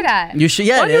I remember happened. that. You should,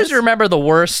 yeah, Why it do you is. remember the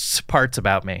worst parts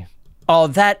about me? Oh,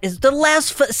 that is the last.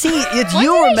 See, it's What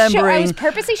you did I remembering. was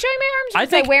purposely showing my arms. Or I was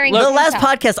think- wearing look- The jeans last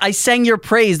top? podcast, I sang your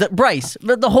praise. That Bryce,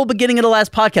 the whole beginning of the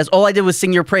last podcast, all I did was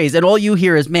sing your praise, and all you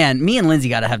hear is, "Man, me and Lindsay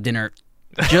got to have dinner,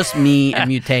 just me and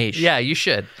Mutation." Yeah, you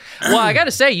should. Well, I got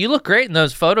to say, you look great in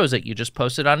those photos that you just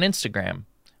posted on Instagram.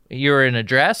 You were in a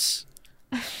dress.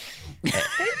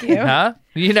 Thank you. Huh?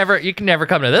 You can never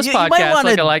come to this You might podcast wanna-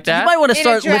 looking like that. You might want to In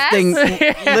a start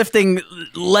dress? lifting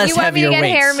less You want me heavier to get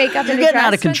weights. hair and makeup in You're a getting out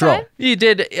dress of control. sometime? You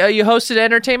did. You hosted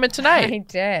Entertainment Tonight. I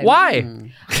did. Why?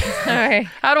 All right.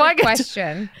 How do I get?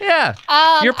 Question. Yeah.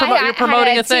 You're I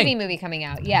promoting had a thing. TV movie coming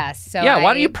out. Yes. So Yeah.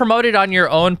 Why don't you promote it on your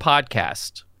own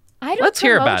podcast? I don't Let's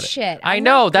hear promote about it. shit. I I'm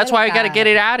know. not That's good why I at got to that. get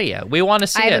it out of you. We want to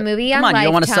see I have it. a movie on Come on, you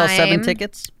don't want to sell Lifetime 7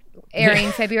 tickets?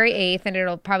 airing February 8th, and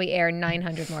it'll probably air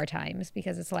 900 more times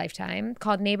because it's Lifetime,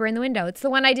 called Neighbor in the Window. It's the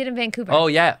one I did in Vancouver. Oh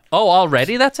yeah. Oh,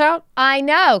 already that's out. I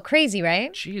know. Crazy,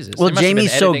 right? Jesus. Well, They must have been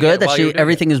Jamie's so editing good it that while you were doing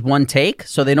everything is one take,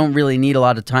 so they don't really need a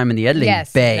lot of time in the editing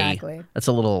Yes, bay. exactly. That's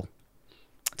a little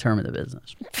term of the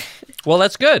business. it. Well,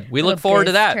 that's good. We look Little forward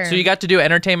to biz that. term. So you got to do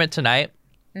Entertainment Tonight,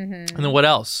 and then what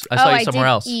else? I saw you somewhere did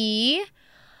else.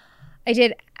 I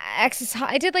did exercise.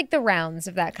 I did like the rounds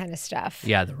of that kind of stuff.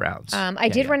 Yeah, the rounds. I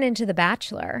did run into The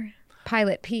Bachelor,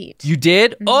 Pilot Pete. You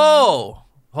did? Oh,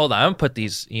 hold on. I'm gonna put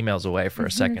these emails away for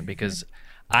a second because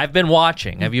I've been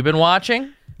watching. Have you been watching?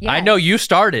 I Yes. know you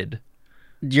started.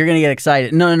 You're gonna get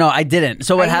excited. No, I didn't.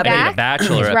 So what Are you happened? back?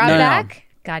 Bachelor. Is Rob No. back?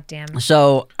 God damn.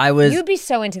 So I was You'd be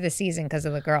so into the season because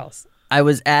of the girls.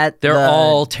 at They're the,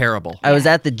 all terrible. I was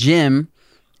at the gym,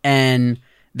 and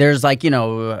there's like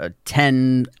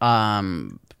 10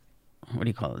 what do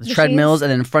you call it? Machines? Treadmills,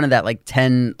 and then in front of that like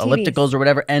 10 ellipticals or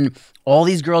whatever, and all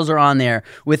these girls are on there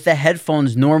with the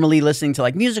headphones, normally listening to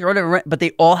like music or whatever, but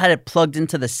they all had it plugged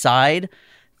into the side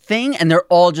thing, and they're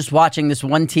all just watching this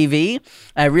one TV.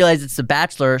 I realized it's The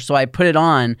Bachelor, so I put it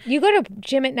on. You go to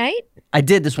gym at night? I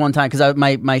did this one time because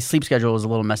my sleep schedule was a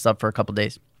little messed up for a couple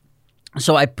days.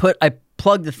 So I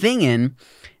plugged the thing in,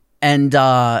 and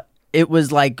it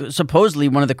was like supposedly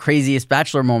one of the craziest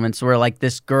Bachelor moments where like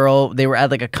this girl, they were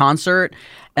at like a concert.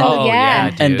 And Oh, yeah.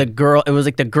 dude. and the girl, it was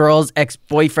like the girl's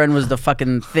ex-boyfriend was the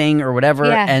fucking thing or whatever.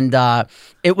 Yeah. And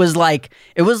it was like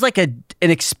an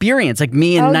experience, like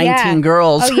me and Oh, 19 yeah.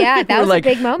 girls. Oh, yeah, that were was a like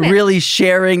big moment. really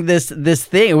sharing this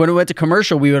thing. When we went to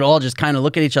commercial, we would all just kind of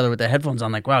look at each other with the headphones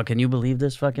on like, wow, can you believe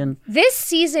this fucking... This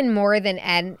season more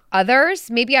than others,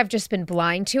 maybe I've just been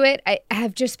blind to it. I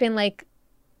have just been like,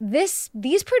 these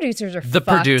producers are The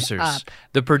fucked producers. up.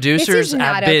 The producers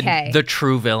not have been okay. the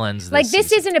true villains. Like this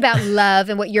season. isn't about love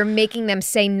and what you're making them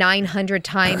say 900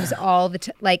 times all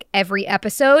the like every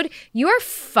episode. You are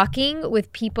fucking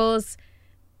with people's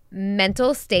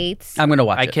mental states. I'm going to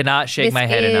watch I it. cannot shake This my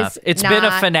head is enough. It's been a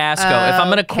not fiasco. If I'm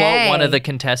going to quote one of okay. the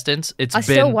contestants, it's I'll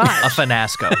still been watch. a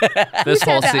fiasco this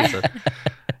whole that? season.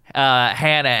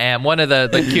 Hannah and one of the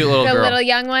cute little The girl. little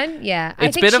young one, yeah. I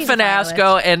It's think been a she's fiasco,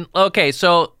 pilot. and okay,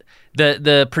 so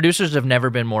the producers have never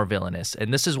been more villainous,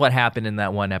 and this is what happened in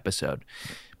that one episode.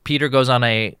 Peter goes on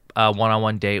a a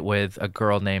one-on-one date with a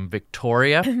girl named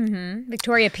Victoria.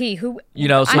 Victoria P. Who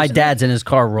So My dad's in his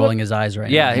car rolling his eyes right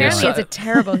Yeah, now. apparently yeah. is a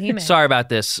terrible human. Sorry about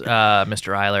this,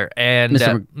 Mr. Eiler and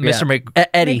Mr.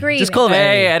 Eddie. McGreevy. Just call him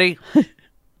Hey, Eddie. Eddie.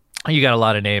 You got a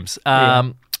lot of names.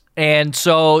 And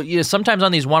so sometimes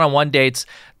on these one-on-one dates,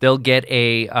 they'll get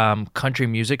a country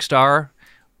music star,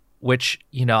 which,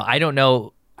 I don't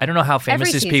know how famous Every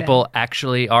these season. people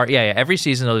actually are. Yeah, every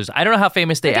season they'll I don't know how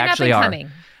famous they They're up actually and are. coming.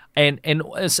 And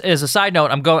as a side note,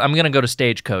 I'm going to go to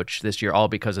Stagecoach this year, all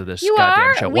because of this You goddamn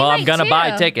are? show. We Well, I'm might going to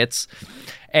buy too. tickets.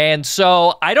 And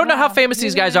so I don't know how famous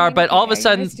these guys are, but all of a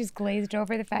sudden, just glazed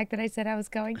over the fact that I said I was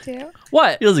going to.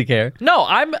 what? He doesn't care. No,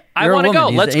 I You're a want to woman. go.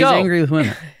 Let's He's go. angry with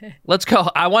women. Let's go.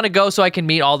 I want to go so I can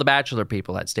meet all the Bachelor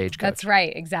people at Stagecoach. That's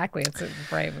right, exactly. That's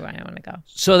right why I want to go.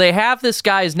 So they have this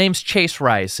guy. His name's Chase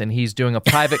Rice, and he's doing a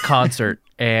private concert.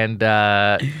 And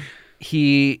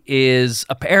he is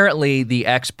apparently the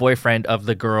ex-boyfriend of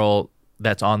the girl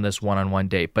that's on this one-on-one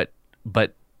date. But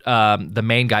the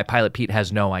main guy, Pilot Pete,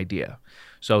 has no idea.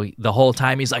 So the whole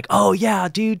time he's like, "Oh yeah,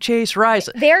 dude, Chase Rice."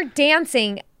 They're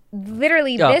dancing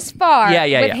literally Oh, this far with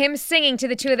yeah. him singing to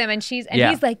the two of them, and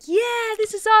Yeah. he's like, "Yeah,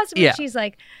 this is awesome." Yeah. And she's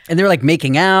like, And they were like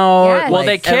making out. Yes. Well,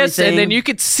 like, they kiss, and then everything. you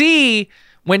could see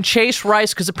when Chase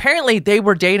Rice, because apparently they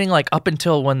were dating like up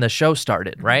until when the show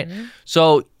started, right?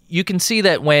 So you can see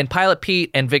that when Pilot Pete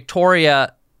and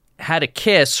Victoria had a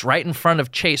kiss right in front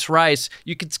of Chase Rice,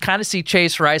 you could kind of see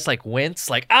Chase Rice like wince,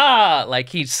 like like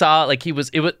he saw, like it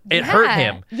hurt Yeah.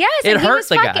 him. Yes, it and he hurt was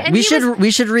the fucking- guy. and We he should was-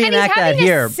 we should reenact that having to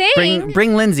here. sing.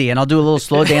 Bring Lindsay and I'll do a little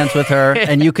slow dance with her,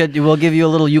 and we'll give you a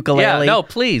little ukulele. Yeah, no,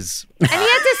 please. and he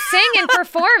had to sing and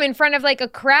perform in front of like a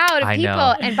crowd of I people.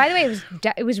 know. And by the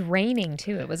way, it was raining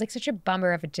too. It was like such a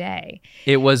bummer of a day.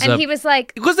 It was And he was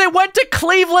like, because they went to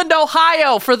Cleveland,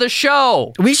 Ohio for the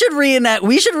show. We should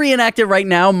reenact it right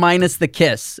now, minus the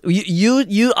kiss.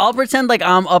 I'll pretend like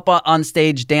I'm up on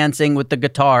stage dancing with the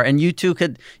guitar, and you two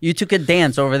could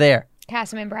dance over there.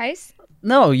 Cassim and Bryce.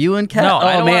 No, you and Kat. No,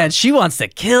 I oh don't man, want- she wants to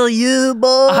kill you, boy.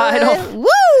 I don't-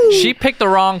 Woo! She picked the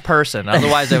wrong person.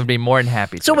 Otherwise, I would be more than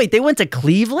happy to. So wait, they went to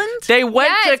Cleveland? They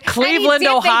went Yes. to Cleveland, And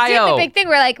They Ohio. did the big thing.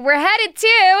 We're headed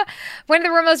to one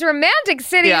of the most romantic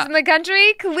cities Yeah. in the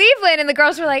country, Cleveland. And the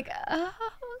girls were like, oh.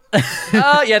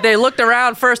 Oh, yeah, they looked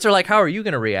around first. They're like, how are you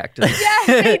going to react to this? Yes,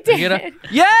 they did. You know?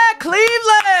 Yeah,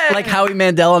 Cleveland! Like Howie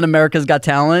Mandel on America's Got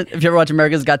Talent. If you ever watch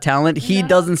America's Got Talent, he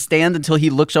doesn't stand until he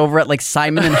looks over at like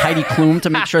Simon and Heidi Klum to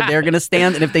make sure they're gonna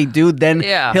stand. And if they do, then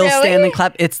Yeah. he'll stand Really? and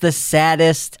clap. It's the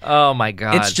saddest. Oh, my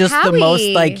God. It's just the most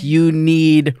Howie. like you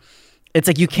need. It's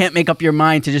like you can't make up your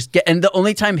mind to just get. And the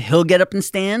only time he'll get up and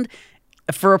stand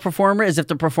for a performer is if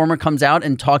the performer comes out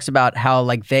and talks about how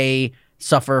like they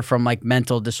suffer from like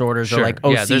mental disorders Sure. or like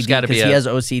Yeah, OCD there's gotta be because he a- has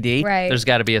OCD. Right. There's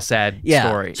got to be a sad Yeah.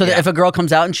 story. So that if a girl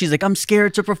comes out and she's like, I'm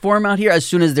scared to perform out here, as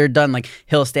soon as they're done, like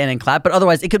he'll stand and clap. But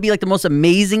otherwise, it could be like the most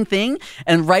amazing thing.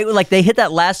 And right, like they hit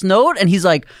that last note, and he's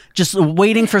like just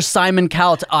waiting for Simon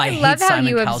Cowell to. I hate love how Simon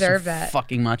you Cowell observe so that.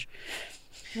 fucking much.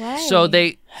 Why? So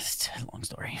It's a long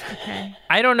story.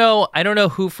 I don't know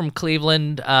who from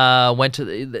Cleveland went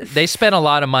to. They spent a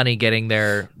lot of money getting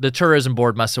the tourism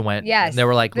board must have went. Yes. And they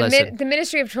were like, listen. The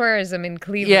Ministry of Tourism in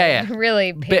Cleveland Yeah.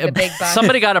 really paid the big bucks.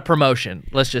 Somebody got a promotion,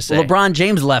 let's just say. LeBron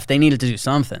James left. They needed to do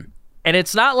something. And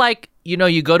it's not like,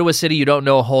 you go to a city you don't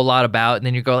know a whole lot about, and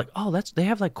then you go like, oh, they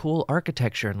have like cool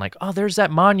architecture, and like, oh, there's that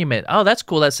monument. Oh, that's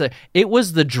cool. It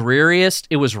was the dreariest.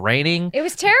 It was raining. It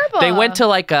was terrible. They went to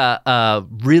like a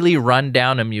really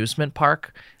run-down amusement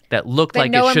park that looked But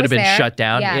like no it one should have was been there? shut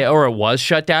down. Yeah. Or it was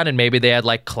shut down, and maybe they had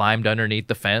like climbed underneath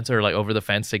the fence or like over the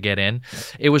fence to get in.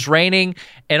 It was raining,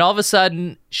 and all of a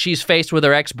sudden she's faced with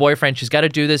her ex-boyfriend. She's got to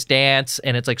do this dance,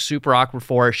 and it's like super awkward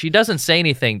for her. She doesn't say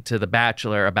anything to the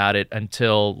bachelor about it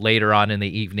until later on in the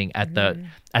evening at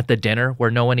the dinner where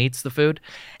no one eats the food.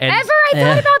 And Ever? I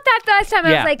thought about that last time. I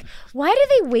Yeah. was like, why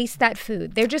do they waste that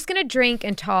food? They're just gonna drink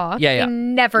and talk. Yeah.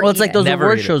 And never. Well, it's eat like it. those Never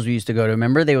award eat it. shows we used to go to.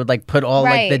 Remember, they would like put all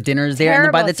like the Right. dinners there, and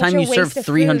then by the Terrible. time Such you a serve waste of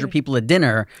 300 food. people at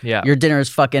dinner, Yeah. your dinner is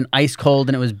fucking ice cold,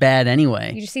 and it was bad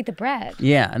anyway. You just eat the bread.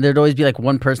 Yeah, and there'd always be like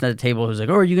one person at the table who's like,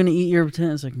 "Oh, are you gonna eat your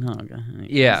potato?" It's like, no, okay.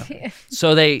 Yeah.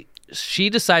 So she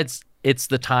decides it's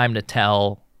the time to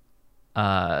tell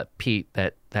Pete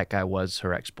that guy was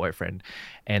her ex-boyfriend,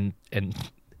 and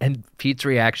Pete's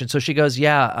reaction. So she goes,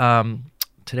 "Yeah,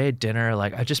 today at dinner,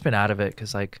 like I've just been out of it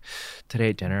because like today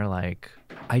at dinner, like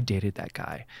I dated that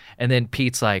guy." And then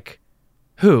Pete's like,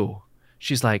 "Who?"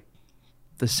 She's like,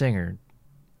 "The singer."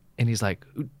 And he's like,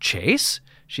 "Chase?"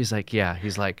 She's like, "Yeah."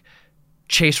 He's like,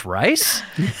 "Chase Rice?"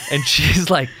 And she's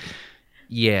like,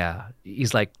 yeah.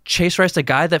 He's like, Chase Rice, the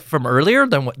guy that from earlier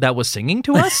that was singing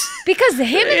to us? Because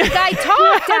him and the guy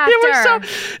talked after.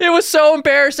 It was so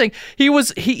embarrassing.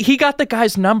 He got the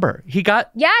guy's number.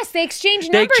 Yes, they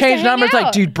exchanged They numbers. exchanged to hang numbers out.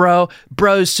 like, dude, bro,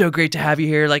 it's so great to have you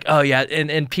here. Like, oh yeah.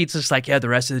 And Pete's just like, yeah, the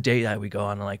rest of the day, yeah, we go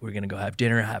on and like, we're going to go have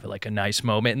dinner, have like a nice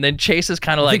moment. And then Chase is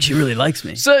kind of I like, think she really likes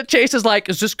me. so Chase is like,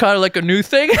 is this kind of like a new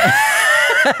thing?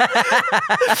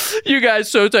 You guys,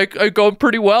 so it's like going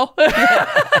pretty well.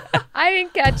 I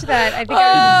didn't catch that. I think I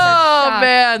was in such shock.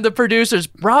 Man, the producers,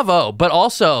 bravo. But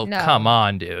also, No. come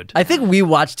on, dude. I think we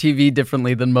watch TV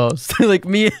differently than most. Like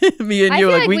me and I you, feel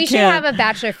like we can't. should have a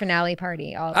bachelor finale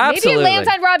party. Absolutely. Maybe it lands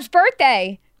on Rob's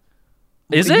birthday.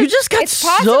 Is it? You just got It's so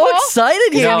possible.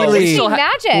 excited, Yeah, No, we're we Haley. still seeing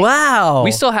magic. Wow.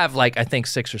 We still have like, I think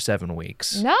 6 or 7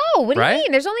 weeks. No, what do Right? you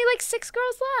mean? There's only like 6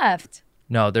 girls left.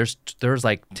 No, there's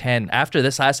like 10. After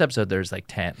this last episode, there's like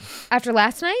 10. After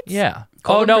last night? Yeah.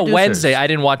 Call Oh, them no, producers. Wednesday. I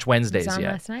didn't watch It Wednesdays was on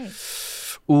yet. last night.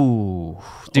 Ooh,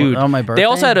 dude. on my They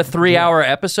also birthday? had a 3-hour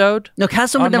episode. No,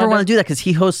 Castle on would never Monday? want to do that because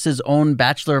he hosts his own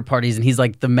bachelor parties and he's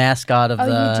like the mascot of Oh,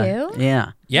 the. you do?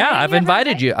 Yeah. Yeah, Why I've you never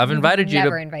invited you. I've You've invited you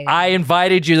never to. invited I me.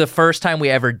 invited you the first time we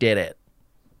ever did it.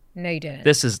 No, you didn't.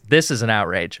 This is an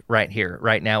outrage right here,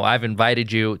 right now. I've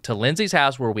invited you to Lindsay's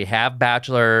house where we have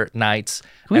bachelor nights.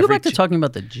 Can we go every back to Tu- talking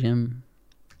about the gym?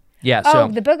 Yeah, Oh, so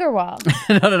the booger wall.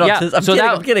 no. Yeah, I'm so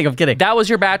kidding. I'm kidding. that was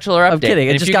your bachelor update. I'm kidding. And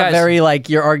It if just you got guys- very like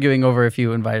you're arguing over if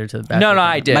you invited her to the bachelor. No,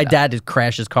 party. I did. My dad did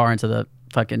crash his car into the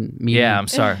fucking meeting. Yeah, I'm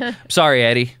sorry. Sorry,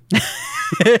 Eddie.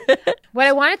 What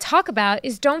I want to talk about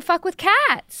is don't fuck with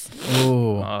cats.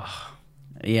 Ooh.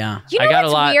 Yeah. You I know got a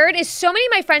what's lot- weird is so many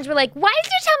of my friends were like, "Why did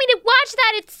you tell me to watch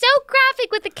that? It's so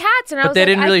graphic with the cats." And I But was they like,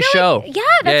 didn't I really feel show. like- yeah,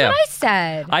 that's Yeah. what I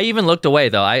said. I even looked away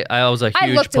though. I was a huge I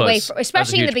looked away, puss. I was a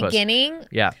especially in the huge puss. beginning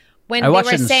Yeah. when I they watched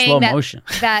were it in saying slow that, motion.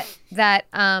 that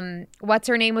what's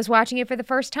her name was watching it for the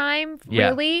first time. Yeah.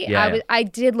 Really, Yeah, I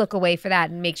did look away for that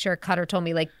and make sure Cutter told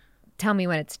me like, tell me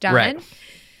when it's done. Right.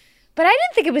 But I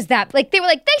didn't think it was that. Like, they were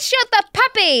like, they shot the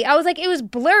puppy. I was like, it was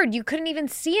blurred. You couldn't even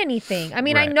see anything. I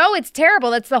mean, I Right. know it's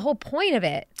terrible. That's the whole point of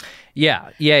it. Yeah.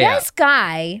 This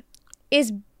guy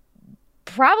is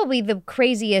probably the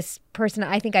craziest person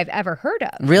I think I've ever heard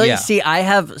of. Really? Yeah. See, I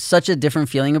have such a different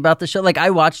feeling about the show. Like I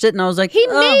watched it and I was like, He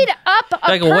oh. made up a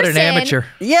Like, person. what an amateur.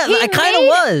 Yeah, He I kind of made-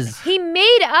 was. He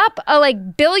made up a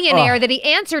like billionaire that he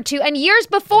answered to, and years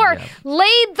before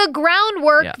laid the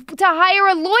groundwork Yeah. to hire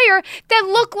a lawyer that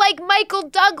looked like Michael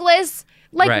Douglas.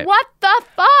 Like, Right. what the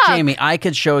fuck? Jamie, I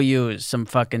could show you some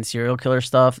fucking serial killer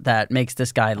stuff that makes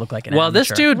this guy look like an Well, amateur. this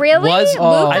dude Really? was. Luca?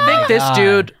 I think this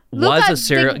dude was Luca, a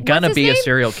serial, what's gonna his be a name?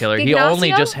 serial killer. He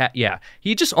only Ignacio? just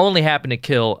he just only happened to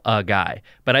kill a guy.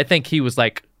 But I think he was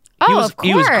like, he Oh, was of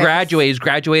he was course. He's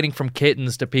graduating from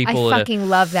kittens to I people. fucking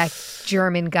love that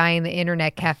German guy in the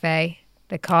internet cafe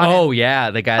that caught him. Oh yeah,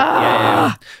 the guy.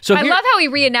 Yeah. So I here- love how he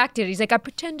reenacted. He's like, I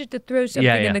pretended to throw something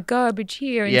Yeah. in the garbage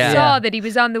here and Yeah. saw that he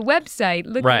was on the website.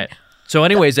 Look Right. So,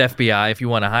 anyways, FBI, if you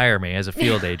want to hire me as a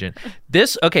field agent,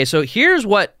 so here's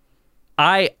what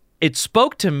it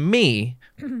spoke to me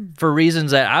for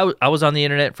reasons that I was on the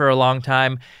internet for a long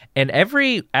time, and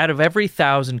out of every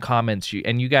 1,000 comments,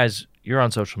 you guys, you're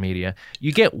on social media,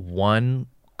 you get one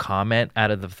comment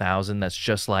out of the 1,000 that's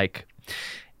just like,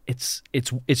 it's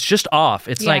just off.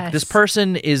 It's like this Yes.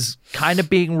 person is kind of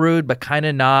being rude, but kind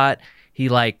of not.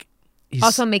 He's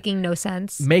Also making no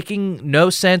sense. making no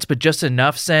sense, but just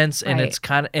enough sense, and Right.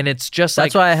 it's just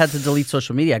That's like why I had to delete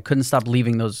social media. I couldn't stop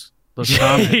leaving those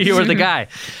comments. you were the guy,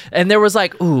 and there was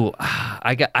like, ooh,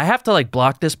 I have to like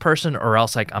block this person, or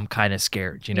else like I'm kind of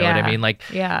scared. You know what I Yeah. mean? Like,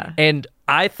 Yeah. And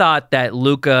I thought that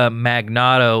Luca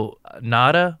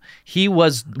Magnotta, he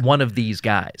was one of these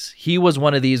guys. He was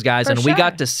one of these guys, For and we sure.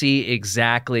 got to see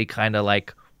exactly kind of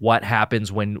like what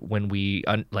happens when we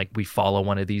we follow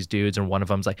one of these dudes, and one of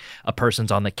them's like a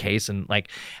person's on the case, and like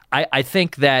I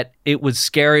think that it was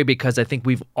scary because I think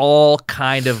we've all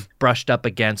kind of brushed up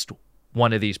against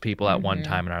one of these people at one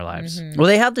time in our lives. Well,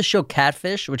 they have the show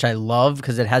Catfish, which I love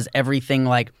because it has everything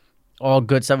like all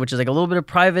good stuff, which is like a little bit of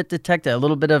private detective, a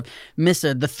little bit of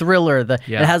the thriller. It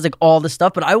has like all the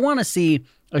stuff. But I want to see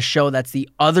a show that's the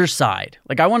other side.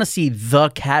 Like I want to see the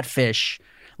Catfish.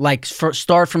 Like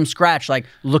start from scratch, like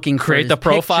looking for Create his the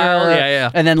profile, picture, yeah.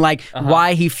 and then like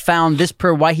why he found this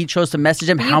why he chose to message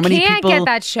him, how many You can't people. get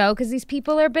that show because these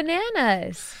people are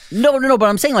bananas. No, but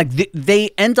I'm saying like they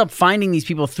end up finding these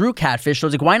people through Catfish. So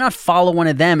it's like, why not follow one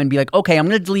of them and be like, okay, I'm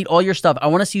going to delete all your stuff. I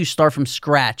want to see you start from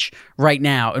scratch right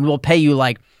now, and we'll pay you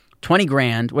like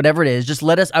 $20,000, whatever it is. Just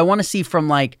let us. I want to see from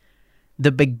like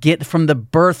from the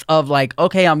birth of like,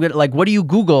 okay, I'm gonna like, what do you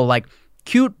Google like?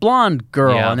 cute blonde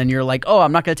girl. Yeah. And then you're like, oh,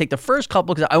 I'm not going to take the first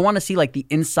couple because I want to see like the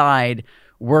inside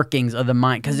workings of the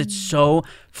mind because it's so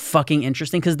fucking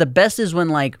interesting. Because the best is when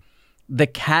like the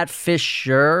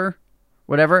catfisher,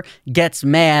 whatever, gets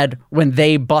mad when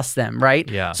they bust them, right?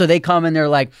 Yeah. So they come and they're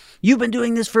like, you've been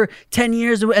doing this for 10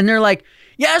 years. And they're like,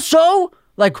 yeah, so?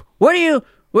 Like, what are you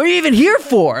even here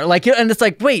for? Like, and it's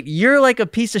like, wait, you're like a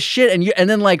piece of shit. And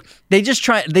then like, they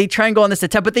try and go on this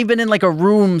attempt, but they've been in like a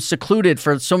room secluded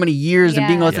for so many years and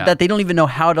being Yeah. looked at that they don't even know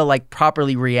how to like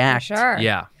properly react. Sure.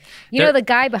 Yeah. You know the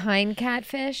guy behind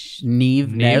Catfish?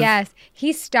 Nev. Yes.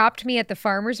 He stopped me at the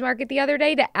farmer's market the other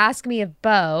day to ask me if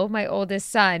Bo, my oldest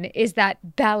son, is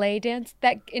that ballet dance,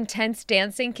 that intense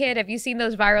dancing kid. Have you seen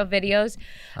those viral videos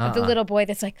of the little boy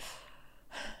that's like,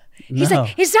 he's No.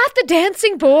 like, is that the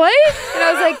dancing boy? And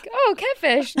I was like, oh,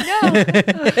 Catfish, no.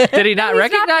 Did he not He's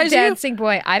recognize not the you? dancing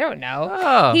boy. I don't know.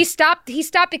 Oh. He stopped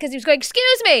because he was going,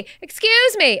 excuse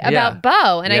me, about Yeah.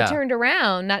 Bo. And Yeah. I turned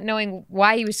around, not knowing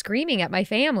why he was screaming at my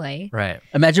family. Right.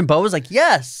 Imagine Bo was like,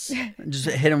 yes. Just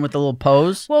hit him with a little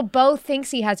pose. Well, Bo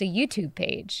thinks he has a YouTube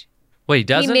page. Wait, he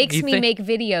doesn't? He makes You me think- make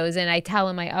videos and I tell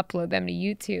him I upload them to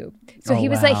YouTube. So Oh, he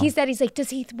was wow. like, he's like, does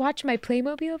he watch my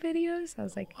Playmobil videos? I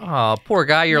was like, Oh, poor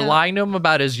guy. You're No. lying to him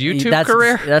about his YouTube that's,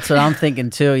 career? That's what I'm thinking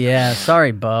too. Yeah.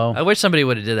 Sorry, Bo. I wish somebody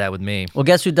would have did that with me. Well,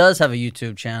 guess who does have a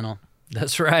YouTube channel?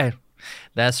 That's right.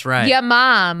 That's right. your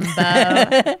mom, Bo.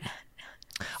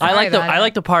 I like about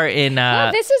it. the part in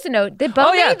Oh, this is a note. Did Bo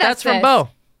oh yeah, made that's from this Bo.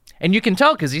 And you can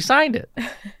tell because he signed it.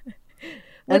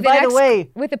 with And by an the way-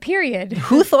 with a period.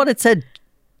 Who thought it said?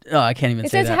 Oh, I can't even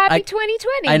It say says that. Happy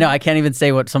 2020. I know. I can't even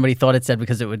say what somebody thought it said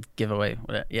because it would give away.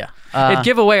 Yeah. It'd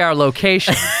give away our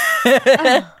location.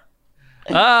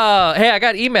 Oh, hey, I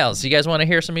got emails. You guys want to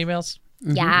hear some emails?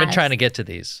 Yeah. I've been trying to get to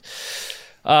these.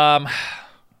 All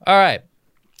right.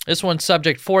 This one's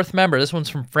subject fourth member. This one's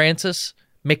from Francis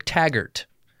McTaggart.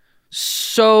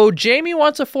 So Jamie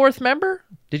wants a fourth member?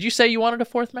 Did you say you wanted a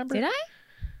fourth member? Did I?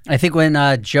 I think when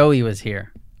Joey was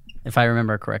here, if I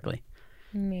remember correctly,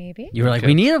 Maybe. you were like,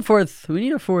 "We need a fourth. We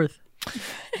need a fourth."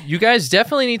 You guys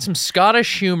definitely need some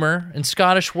Scottish humor and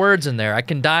Scottish words in there. I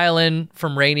can dial in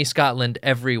from rainy Scotland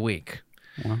every week.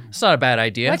 It's not a bad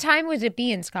idea. What time would it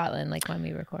be in Scotland, like when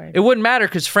we record? It wouldn't matter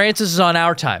because Francis is on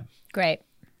our time. Great.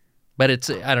 But it's,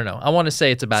 I don't know. I want to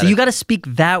say it's about So you got to speak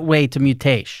that way to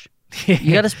Mutesh.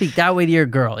 You got to speak that way to your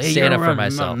girl. Hey, Stand you're up for on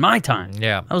myself. My time.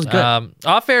 Yeah. That was good.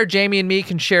 Off air, Jamie and me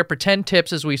can share pretend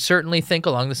tips as we certainly think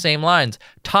along the same lines.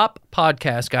 Top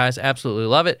podcast, guys. Absolutely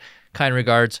love it. Kind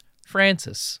regards,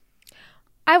 Francis.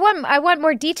 I want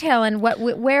more detail and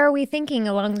where are we thinking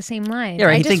along the same lines? Yeah,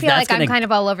 right, I he just thinks feel that's like I'm gonna- kind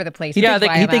of all over the place. He Yeah, That's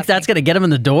why he I'm thinks that's asking. going to get him in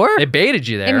the door? They baited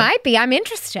you there. It might be. I'm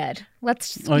interested.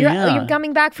 Oh, you're yeah.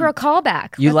 coming back for a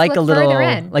callback. You Let's like a look little, further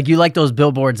in. like you like those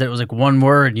billboards that it was like one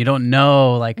word. You don't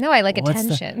know. Like No, I like what's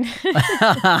the- attention.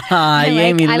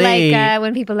 Amy I Lee. like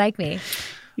when people like me.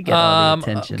 You get all the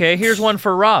attention. Okay, here's one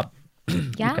for Rob.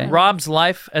 Yeah. Rob's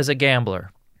life as a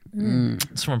gambler. Mm.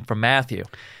 It's from Matthew.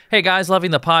 Hey guys,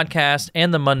 loving the podcast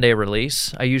and the Monday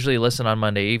release. I usually listen on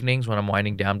Monday evenings when I'm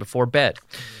winding down before bed,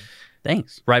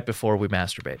 Thanks. right before we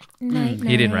masturbate. Night,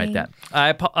 He didn't write night. that. I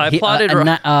applauded.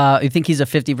 You think he's a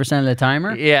 50% of the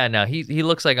timer? Yeah, no, he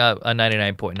looks like a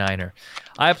 99.9er.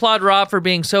 I applaud Rob for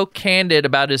being so candid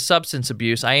about his substance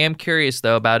abuse. I am curious,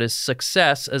 though, about his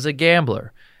success as a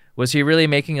gambler. Was he really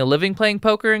making a living playing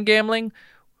poker and gambling?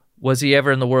 Was he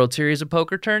ever in the World Series of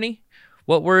Poker tourney?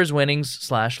 What were his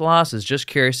winnings/losses? Just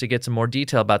curious to get some more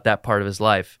detail about that part of his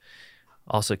life.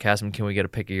 Also, Cassim, can we get a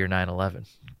pic of your 9/11?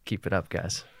 Keep it up,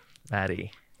 guys.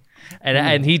 Maddie.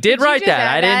 And he did write just that.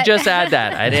 add I didn't that? just add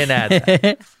that. I didn't add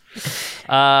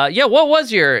that. Yeah, what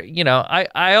was your,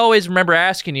 I always remember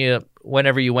asking you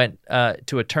whenever you went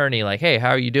to a tourney, like, hey, how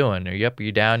are you doing? Are you up? Are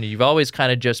you down? You've always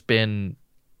kind of just been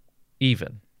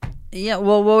even. Yeah,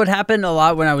 well, what would happen a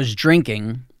lot when I was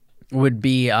drinking would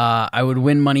be I would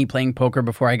win money playing poker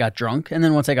before I got drunk, and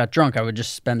then once I got drunk, I would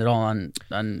just spend it all on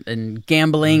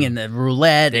gambling and the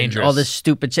roulette and all Dangerous. this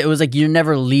stupid shit. It was like you're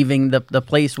never leaving the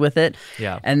place with it.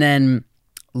 Yeah. And then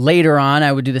later on,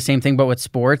 I would do the same thing, but with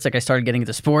sports. Like I started getting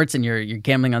into sports, and you're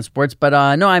gambling on sports.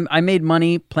 But no, I made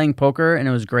money playing poker, and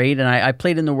it was great. And I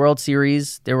played in the World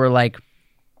Series. There were like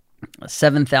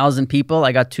 7,000 people.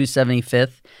 I got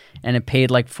 275th, and it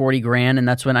paid like 40 grand. And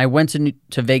that's when I went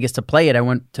to Vegas to play it. I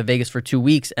went to Vegas for 2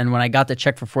 weeks, and when I got the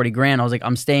check for 40 grand, I was like,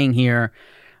 I'm staying here.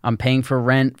 I'm paying for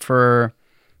rent for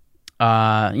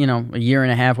a year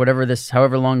and a half,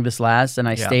 however long this lasts. And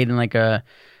I stayed in like I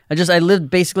lived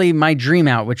basically my dream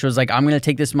out, which was like, I'm going to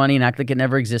take this money and act like it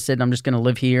never existed. I'm just going to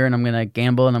live here, and I'm going to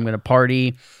gamble, and I'm going to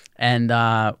party. And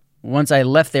once I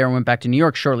left there and went back to New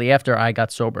York shortly after, I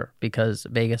got sober because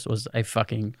Vegas was a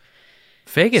fucking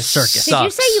Vegas circus. Did you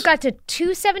sucks. say you got to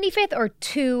 275th or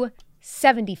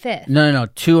 275th? No,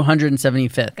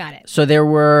 275th. Got it. So there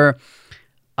were,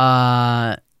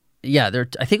 I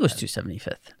think it was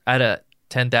 275th. Out of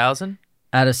 10,000?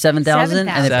 Out of 7,000, and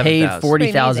it 7,000. paid 7,000.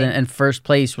 40,000, Amazing. and first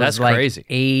place was That's like crazy.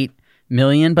 8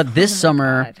 million. But this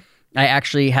summer, God. I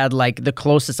actually had like the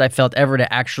closest I felt ever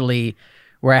to actually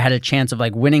where I had a chance of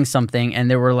like winning something,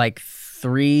 and there were like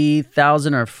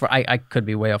 3,000 or I could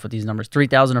be way off with these numbers.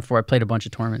 3,000 or 4. I played a bunch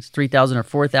of tournaments. 3,000 or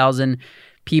 4,000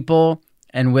 people,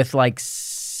 and with like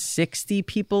 60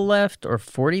 people left or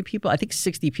 40 people, I think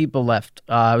 60 people left.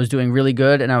 I was doing really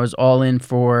good, and I was all in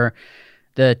for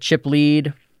the chip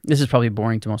lead. This is probably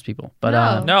boring to most people, but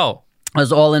No. No. I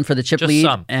was all in for the chip Just lead,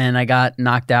 some. and I got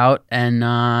knocked out, and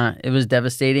it was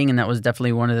devastating. And that was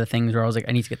definitely one of the things where I was like,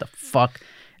 I need to get the fuck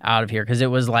out of here, because it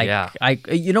was like, Yeah.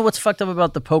 you know what's fucked up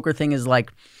about the poker thing is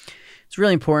like, it's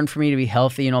really important for me to be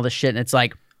healthy and all this shit. And it's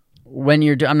like, when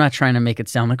you're, I'm not trying to make it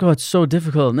sound like, oh, it's so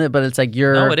difficult, but it's like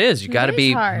you're. No, it is. You got to is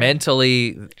be hard.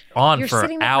 mentally on You're for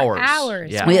sitting there hours. for hours.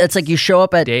 Yeah. Yeah, it's like you show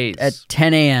up at Days.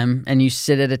 10 a.m. and you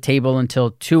sit at a table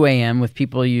until 2 a.m. with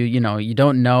people you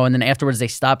don't know, and then afterwards they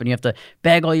stop and you have to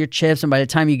bag all your chips, and by the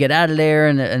time you get out of there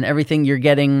and everything, you're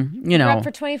getting, You're up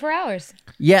for 24 hours.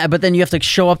 yeah, but then you have to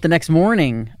show up the next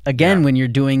morning again when you're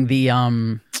doing the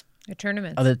The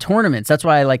tournaments. the tournaments. That's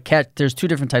why I like cash. There's two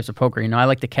different types of poker. I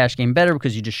like the cash game better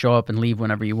because you just show up and leave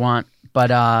whenever you want.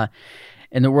 But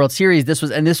in the World Series, this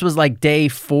was like day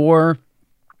 4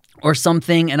 or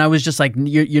something, and I was just like,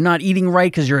 you're not eating right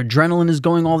because your adrenaline is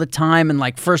going all the time, and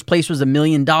like first place was $1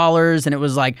 million, and it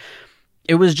was like,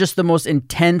 it was just the most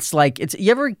intense. Like, it's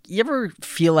you ever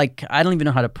feel like, I don't even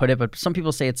know how to put it, but some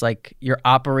people say it's like you're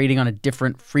operating on a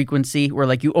different frequency where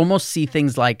like you almost see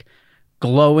things like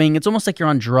glowing. It's almost like you're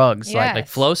on drugs. Yeah. Like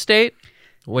flow state?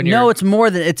 When you're No, it's more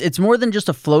than it's more than just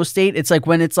a flow state. It's like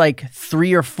when it's like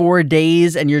 3 or 4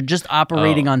 days and you're just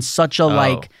operating on such a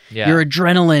yeah. your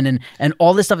adrenaline and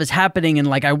all this stuff is happening, and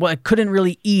like I couldn't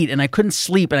really eat and I couldn't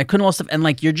sleep and I couldn't all stuff, and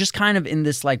like you're just kind of in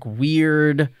this like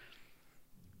weird,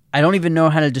 I don't even know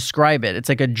how to describe it. It's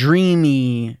like a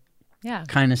dreamy yeah.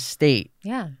 kind of state,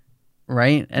 Yeah.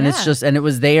 right? And it's Yeah. just, and it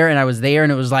was there, and I was there,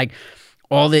 and it was like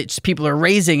all the people are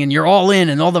raising and you're all in,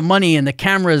 and all the money and the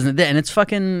cameras and it's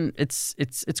fucking,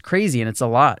 it's crazy, and it's a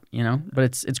lot, but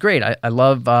it's great. I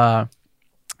love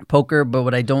poker, but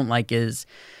what I don't like is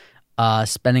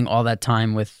spending all that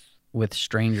time with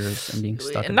strangers and being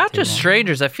stuck. And not just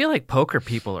strangers. I feel like poker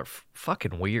people are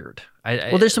fucking weird.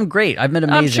 Well, there's some great. I've met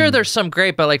amazing. I'm sure there's some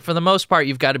great, but like for the most part,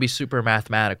 you've got to be super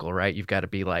mathematical, right? You've got to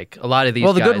be like a lot of these.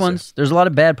 Well, the guys good ones. There's a lot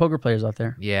of bad poker players out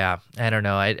there. Yeah, I don't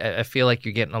know. I feel like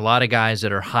you're getting a lot of guys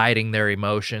that are hiding their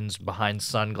emotions behind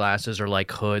sunglasses or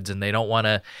like hoods, and they don't want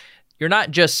to. You're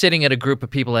not just sitting at a group of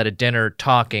people at a dinner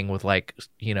talking with like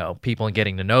people and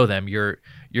getting to know them. You're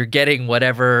getting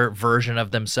whatever version of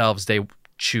themselves they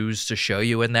choose to show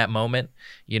you in that moment.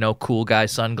 Cool guy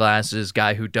sunglasses,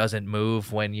 guy who doesn't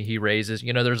move when he raises.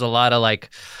 There's a lot of like,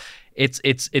 it's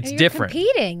You're different.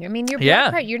 Competing. I mean, you're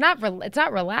Yeah. You're not. It's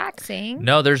not relaxing.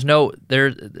 No,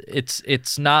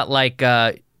 it's not like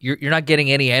you're not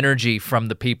getting any energy from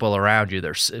the people around you.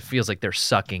 It feels like they're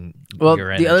sucking Well,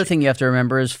 your energy. the other thing you have to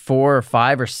remember is 4 or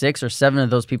 5 or 6 or 7 of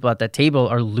those people at that table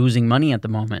are losing money at the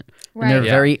moment. And they're Right.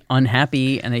 Yeah. very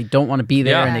unhappy, and they don't want to be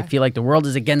there, Yeah. and they feel like the world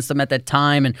is against them at that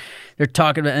time, and they're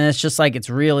talking about, and it's just like, it's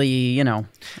really,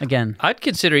 again. I'd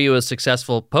consider you a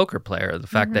successful poker player. The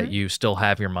fact that you still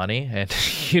have your money and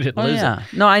you didn't Oh lose yeah.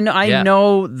 it. No, I know. I Yeah.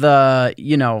 know the.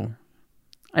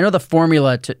 I know the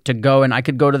formula to go, and I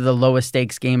could go to the lowest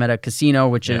stakes game at a casino,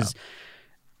 which is,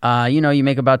 you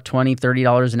make about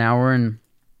 $20-$30 an hour, and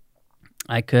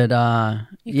I could,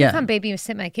 You can come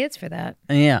babysit my kids for that.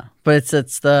 yeah. But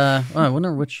it's the. Oh, I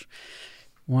wonder which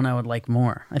one I would like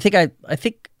more. I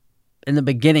think in the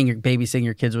beginning, you're babysitting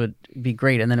your kids would be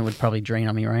great, and then it would probably drain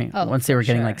on me, right? Oh, Once they were for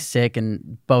getting sure. like sick,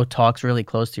 and Bo talks really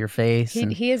close to your face,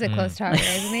 and He is a close talker,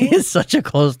 isn't he he? is such a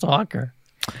close talker.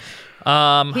 He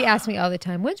asks me all the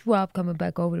time, "When's Rob coming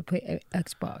back over to play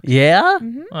Xbox?" Yeah.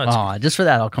 Well, it's- Oh, just for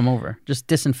that, I'll come over. Just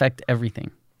disinfect everything.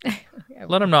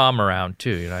 let them know I'm around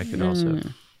too. I could also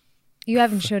You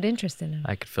haven't showed interest in him.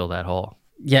 I could fill that hole.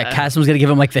 Yeah, Casim's gonna give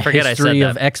him like the Forget I said history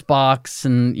of that. Xbox,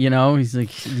 and he's like,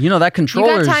 that You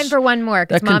controller. got time for one more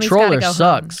because that mommy's got to controller go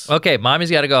sucks. Okay, mommy's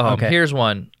got to go home. Okay. Here's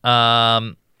one.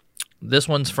 This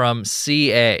one's from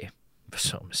CA.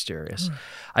 So mysterious.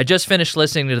 I just finished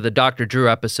listening to the Dr. Drew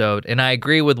episode, and I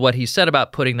agree with what he said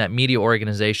about putting that media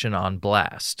organization on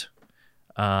blast.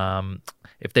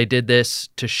 If they did this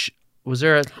to, was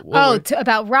there a? home.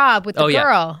 About Rob with the Oh, yeah.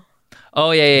 girl.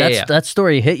 Oh yeah. That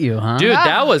story hit you, huh? Dude,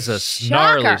 that was a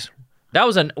gnarly. shocker. That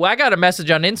was I got a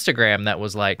message on Instagram that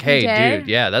was like, "Hey, Okay. dude,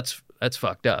 yeah, that's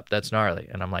fucked up. That's gnarly."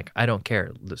 And I'm like, "I don't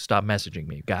care. Stop messaging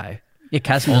me, guy. Yeah,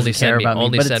 Kasim Only doesn't care send me about me.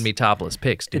 only but send it's- me topless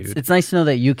pics, dude." It's nice to know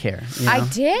that you care. You know? I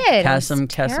did. I was Kasim.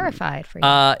 terrified for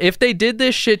you. If they did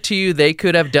this shit to you, they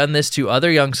could have done this to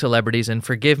other young celebrities. And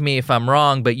forgive me if I'm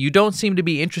wrong, but you don't seem to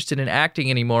be interested in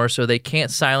acting anymore, so they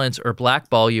can't silence or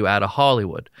blackball you out of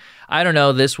Hollywood. I don't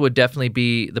know. This would definitely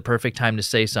be the perfect time to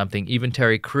say something. Even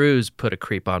Terry Crews put a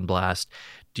creep on blast.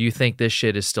 Do you think this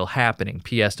shit is still happening?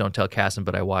 P.S. Don't tell Kasim,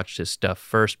 but I watched his stuff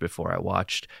first before I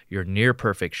watched your near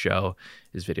perfect show.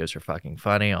 His videos are fucking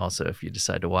funny. Also, if you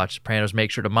decide to watch Sopranos, make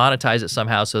sure to monetize it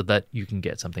somehow so that you can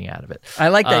get something out of it. I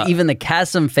like that even the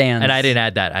Kasim fans. And I didn't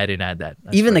add that. I Even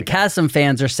swear the to God. Kasim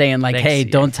fans are saying like, Thanks, "Hey,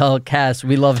 yeah. don't tell Cass.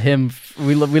 We love him.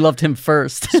 We loved him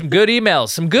first." Some good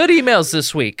emails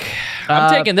this week. I'm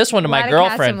taking this one to A my lot of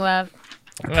girlfriend. Kasim love.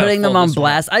 I'm gonna Putting them fold on this one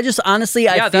blast. I just honestly,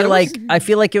 Yeah, I that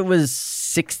feel like it was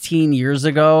 16 years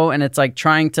ago, and it's like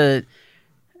trying to.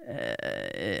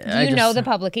 Do you know the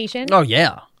publication? Oh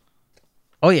yeah,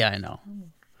 I know.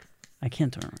 I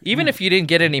can't turn. Even if you didn't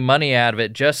get any money out of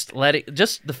it, just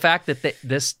the fact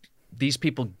that these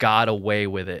people got away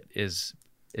with it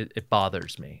it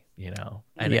bothers me, you know.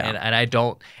 And Yeah. and I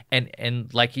don't and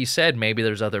like he said, maybe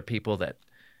there's other people that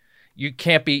you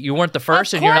weren't the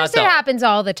first, Of and you're not course the it happens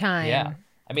all the time. yeah.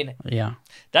 I mean, Yeah.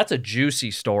 that's a juicy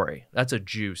story. It's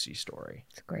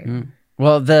It's great.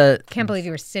 Well, the Can't believe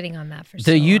you were sitting on that for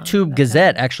so the long. YouTube That's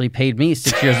Gazette actually paid me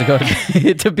 6 years ago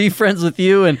to be friends with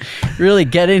you and really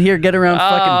get in here, get around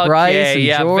fucking Bryce and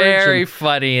yeah, George. very and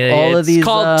funny. all of It's these,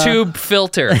 called Tube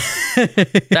Filter.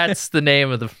 That's the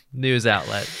name of the news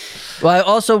outlet. Well,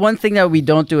 also one thing that we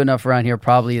don't do enough around here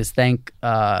probably is thank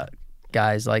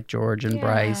guys like George and Yeah.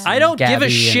 Bryce. I and don't give Gabby a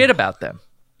shit about them.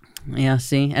 Yeah,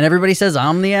 see, and everybody says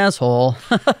I'm the asshole.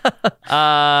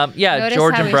 Yeah, Notice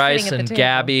George how and he's Bryce sitting at and the table.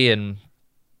 Gabby and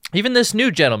even this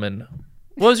new gentleman.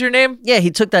 What was your name? Yeah,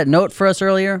 he took that note for us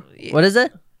earlier. What is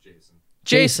it?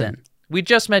 Jason. We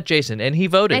just met Jason, and he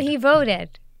voted. And he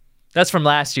voted. That's from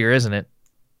last year, isn't it?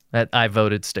 That I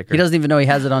voted sticker. He doesn't even know he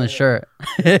has it on his shirt.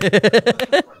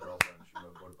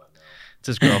 It's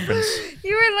his girlfriend's.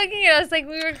 You were looking at us like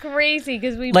we were crazy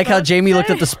because we Like how both Jamie looked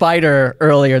said at the spider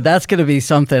earlier. That's gonna be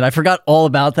something. I forgot all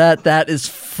about that. That is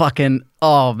fucking.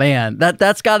 Oh man,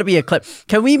 that's got to be a clip.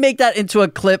 Can we make that into a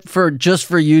clip for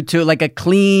YouTube, like a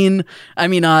clean? I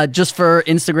mean, just for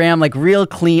Instagram, like real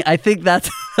clean. I think that's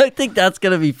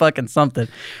gonna be fucking something.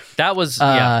 That was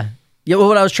yeah. Yeah. Well,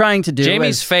 what I was trying to do.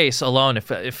 Jamie's is, face alone.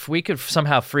 If we could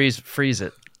somehow freeze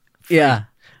it, Yeah.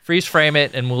 freeze frame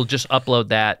it, and we'll just upload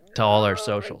that to all our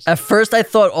socials. At first, I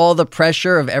thought all the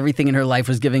pressure of everything in her life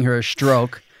was giving her a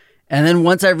stroke, and then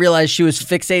once I realized she was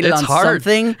fixated It's on hard.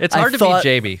 something, It's I hard to thought, beat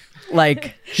Jamie.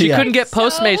 Like She yeah. couldn't get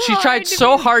Postmates. She tried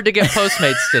so hard to get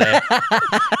Postmates today,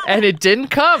 and it didn't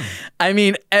come. I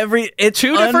mean, it's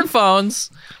Two different phones,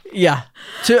 Yeah.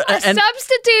 And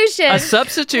substitution. a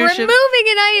substitution. Removing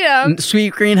an item.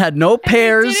 Sweet Green had no They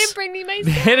pears. didn't bring me my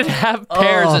They didn't have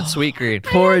pears at Sweet Green.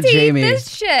 Poor to eat Jamie. this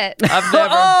shit. I've never.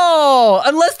 Oh,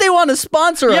 unless they want to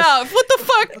sponsor us. Yeah, what the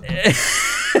fuck?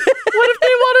 What if they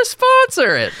want to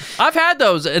sponsor it? I've had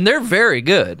those, and they're very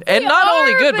good, and not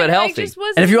only good but I healthy. just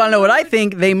wasn't And if you want to know what I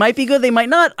think, they might be good, they might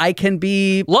not. I can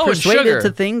be Low in persuaded sugar. to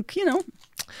think, the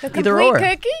either complete or.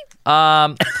 cookie,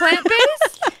 plant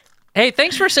based. Hey,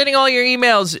 thanks for sending all your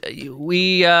emails.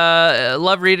 We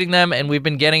love reading them, and we've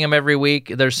been getting them every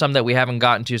week. There's some that we haven't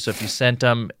gotten to, so if you sent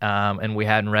them and we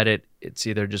hadn't read it, it's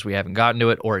either just we haven't gotten to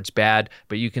it or it's bad.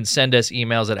 But you can send us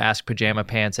emails at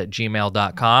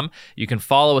askpajamapants@gmail.com. You can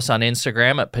follow us on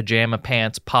Instagram at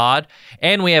pajamapantspod,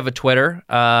 and we have a Twitter.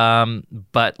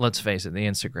 But let's face it, the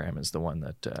Instagram is the one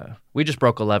that we just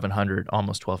broke 1,100,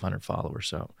 almost 1,200 followers.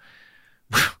 So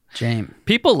James.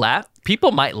 people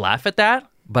might laugh at that,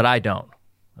 but I don't.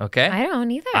 Okay. I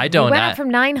don't either. I don't. We went up from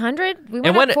 900. We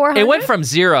went up 400. It went from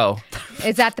 0.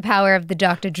 Is that the power of the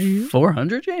Dr. Drew?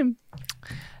 400, James?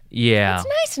 Yeah. It's a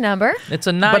nice number. It's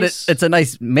a nice. But it's a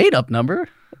nice made-up number.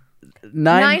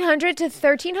 900 to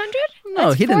 1300? No,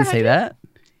 That's he didn't say 400? that.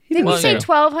 Did we Well, say yeah.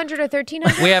 1200 or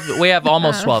 1300? we have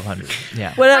almost 1,200.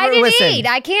 Yeah. Whatever, I did listen. 8.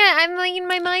 I can't. I'm like,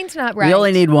 my mind's not right. We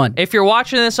only need one. If you're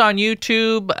watching this on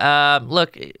YouTube,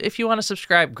 look, if you want to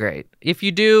subscribe, great. if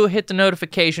you do, hit the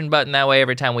notification button. That way,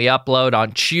 every time we upload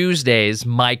on Tuesdays,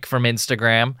 Mike from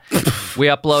Instagram, we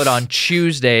upload on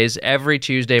Tuesdays, every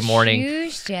Tuesday morning.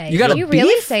 Tuesday. You got Did a you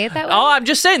really beef? say it that way? Oh, I'm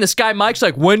just saying, this guy Mike's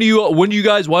like, when do you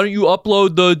guys, why don't you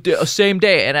upload the same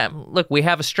day? And look, we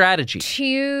have a strategy.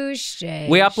 Tuesday.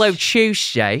 We upload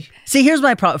Tuesday. See, here's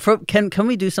my problem. Can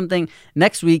we do something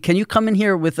next week? Can you come in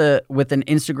here with an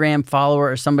Instagram follower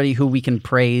or somebody who we can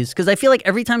praise? Because I feel like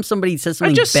every time somebody says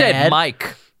something I just bad, said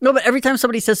Mike. No, but every time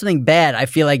somebody says something bad, I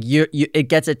feel like it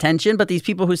gets attention. But these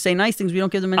people who say nice things, we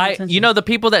don't give them any attention. You know, the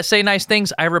people that say nice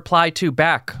things, I reply to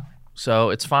back. So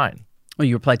it's fine. Oh,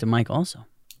 you replied to Mike also.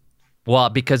 Well,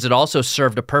 because it also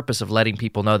served a purpose of letting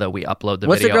people know that we upload the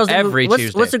What's the video girl's name? every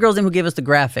Tuesday. What's the girl's name who gave us the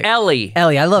graphic? Ellie.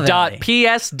 Ellie, I love Dot Ellie.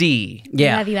 PSD.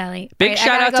 Yeah. Love you, Ellie. Big All right, I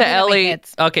shout gotta out go to pick up my Ellie.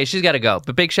 kids. Okay, she's got to go.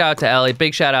 But big shout out to Ellie.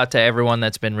 Big shout out to everyone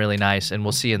that's been really nice. And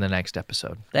we'll see you in the next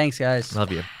episode. Thanks, guys.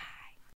 Love you.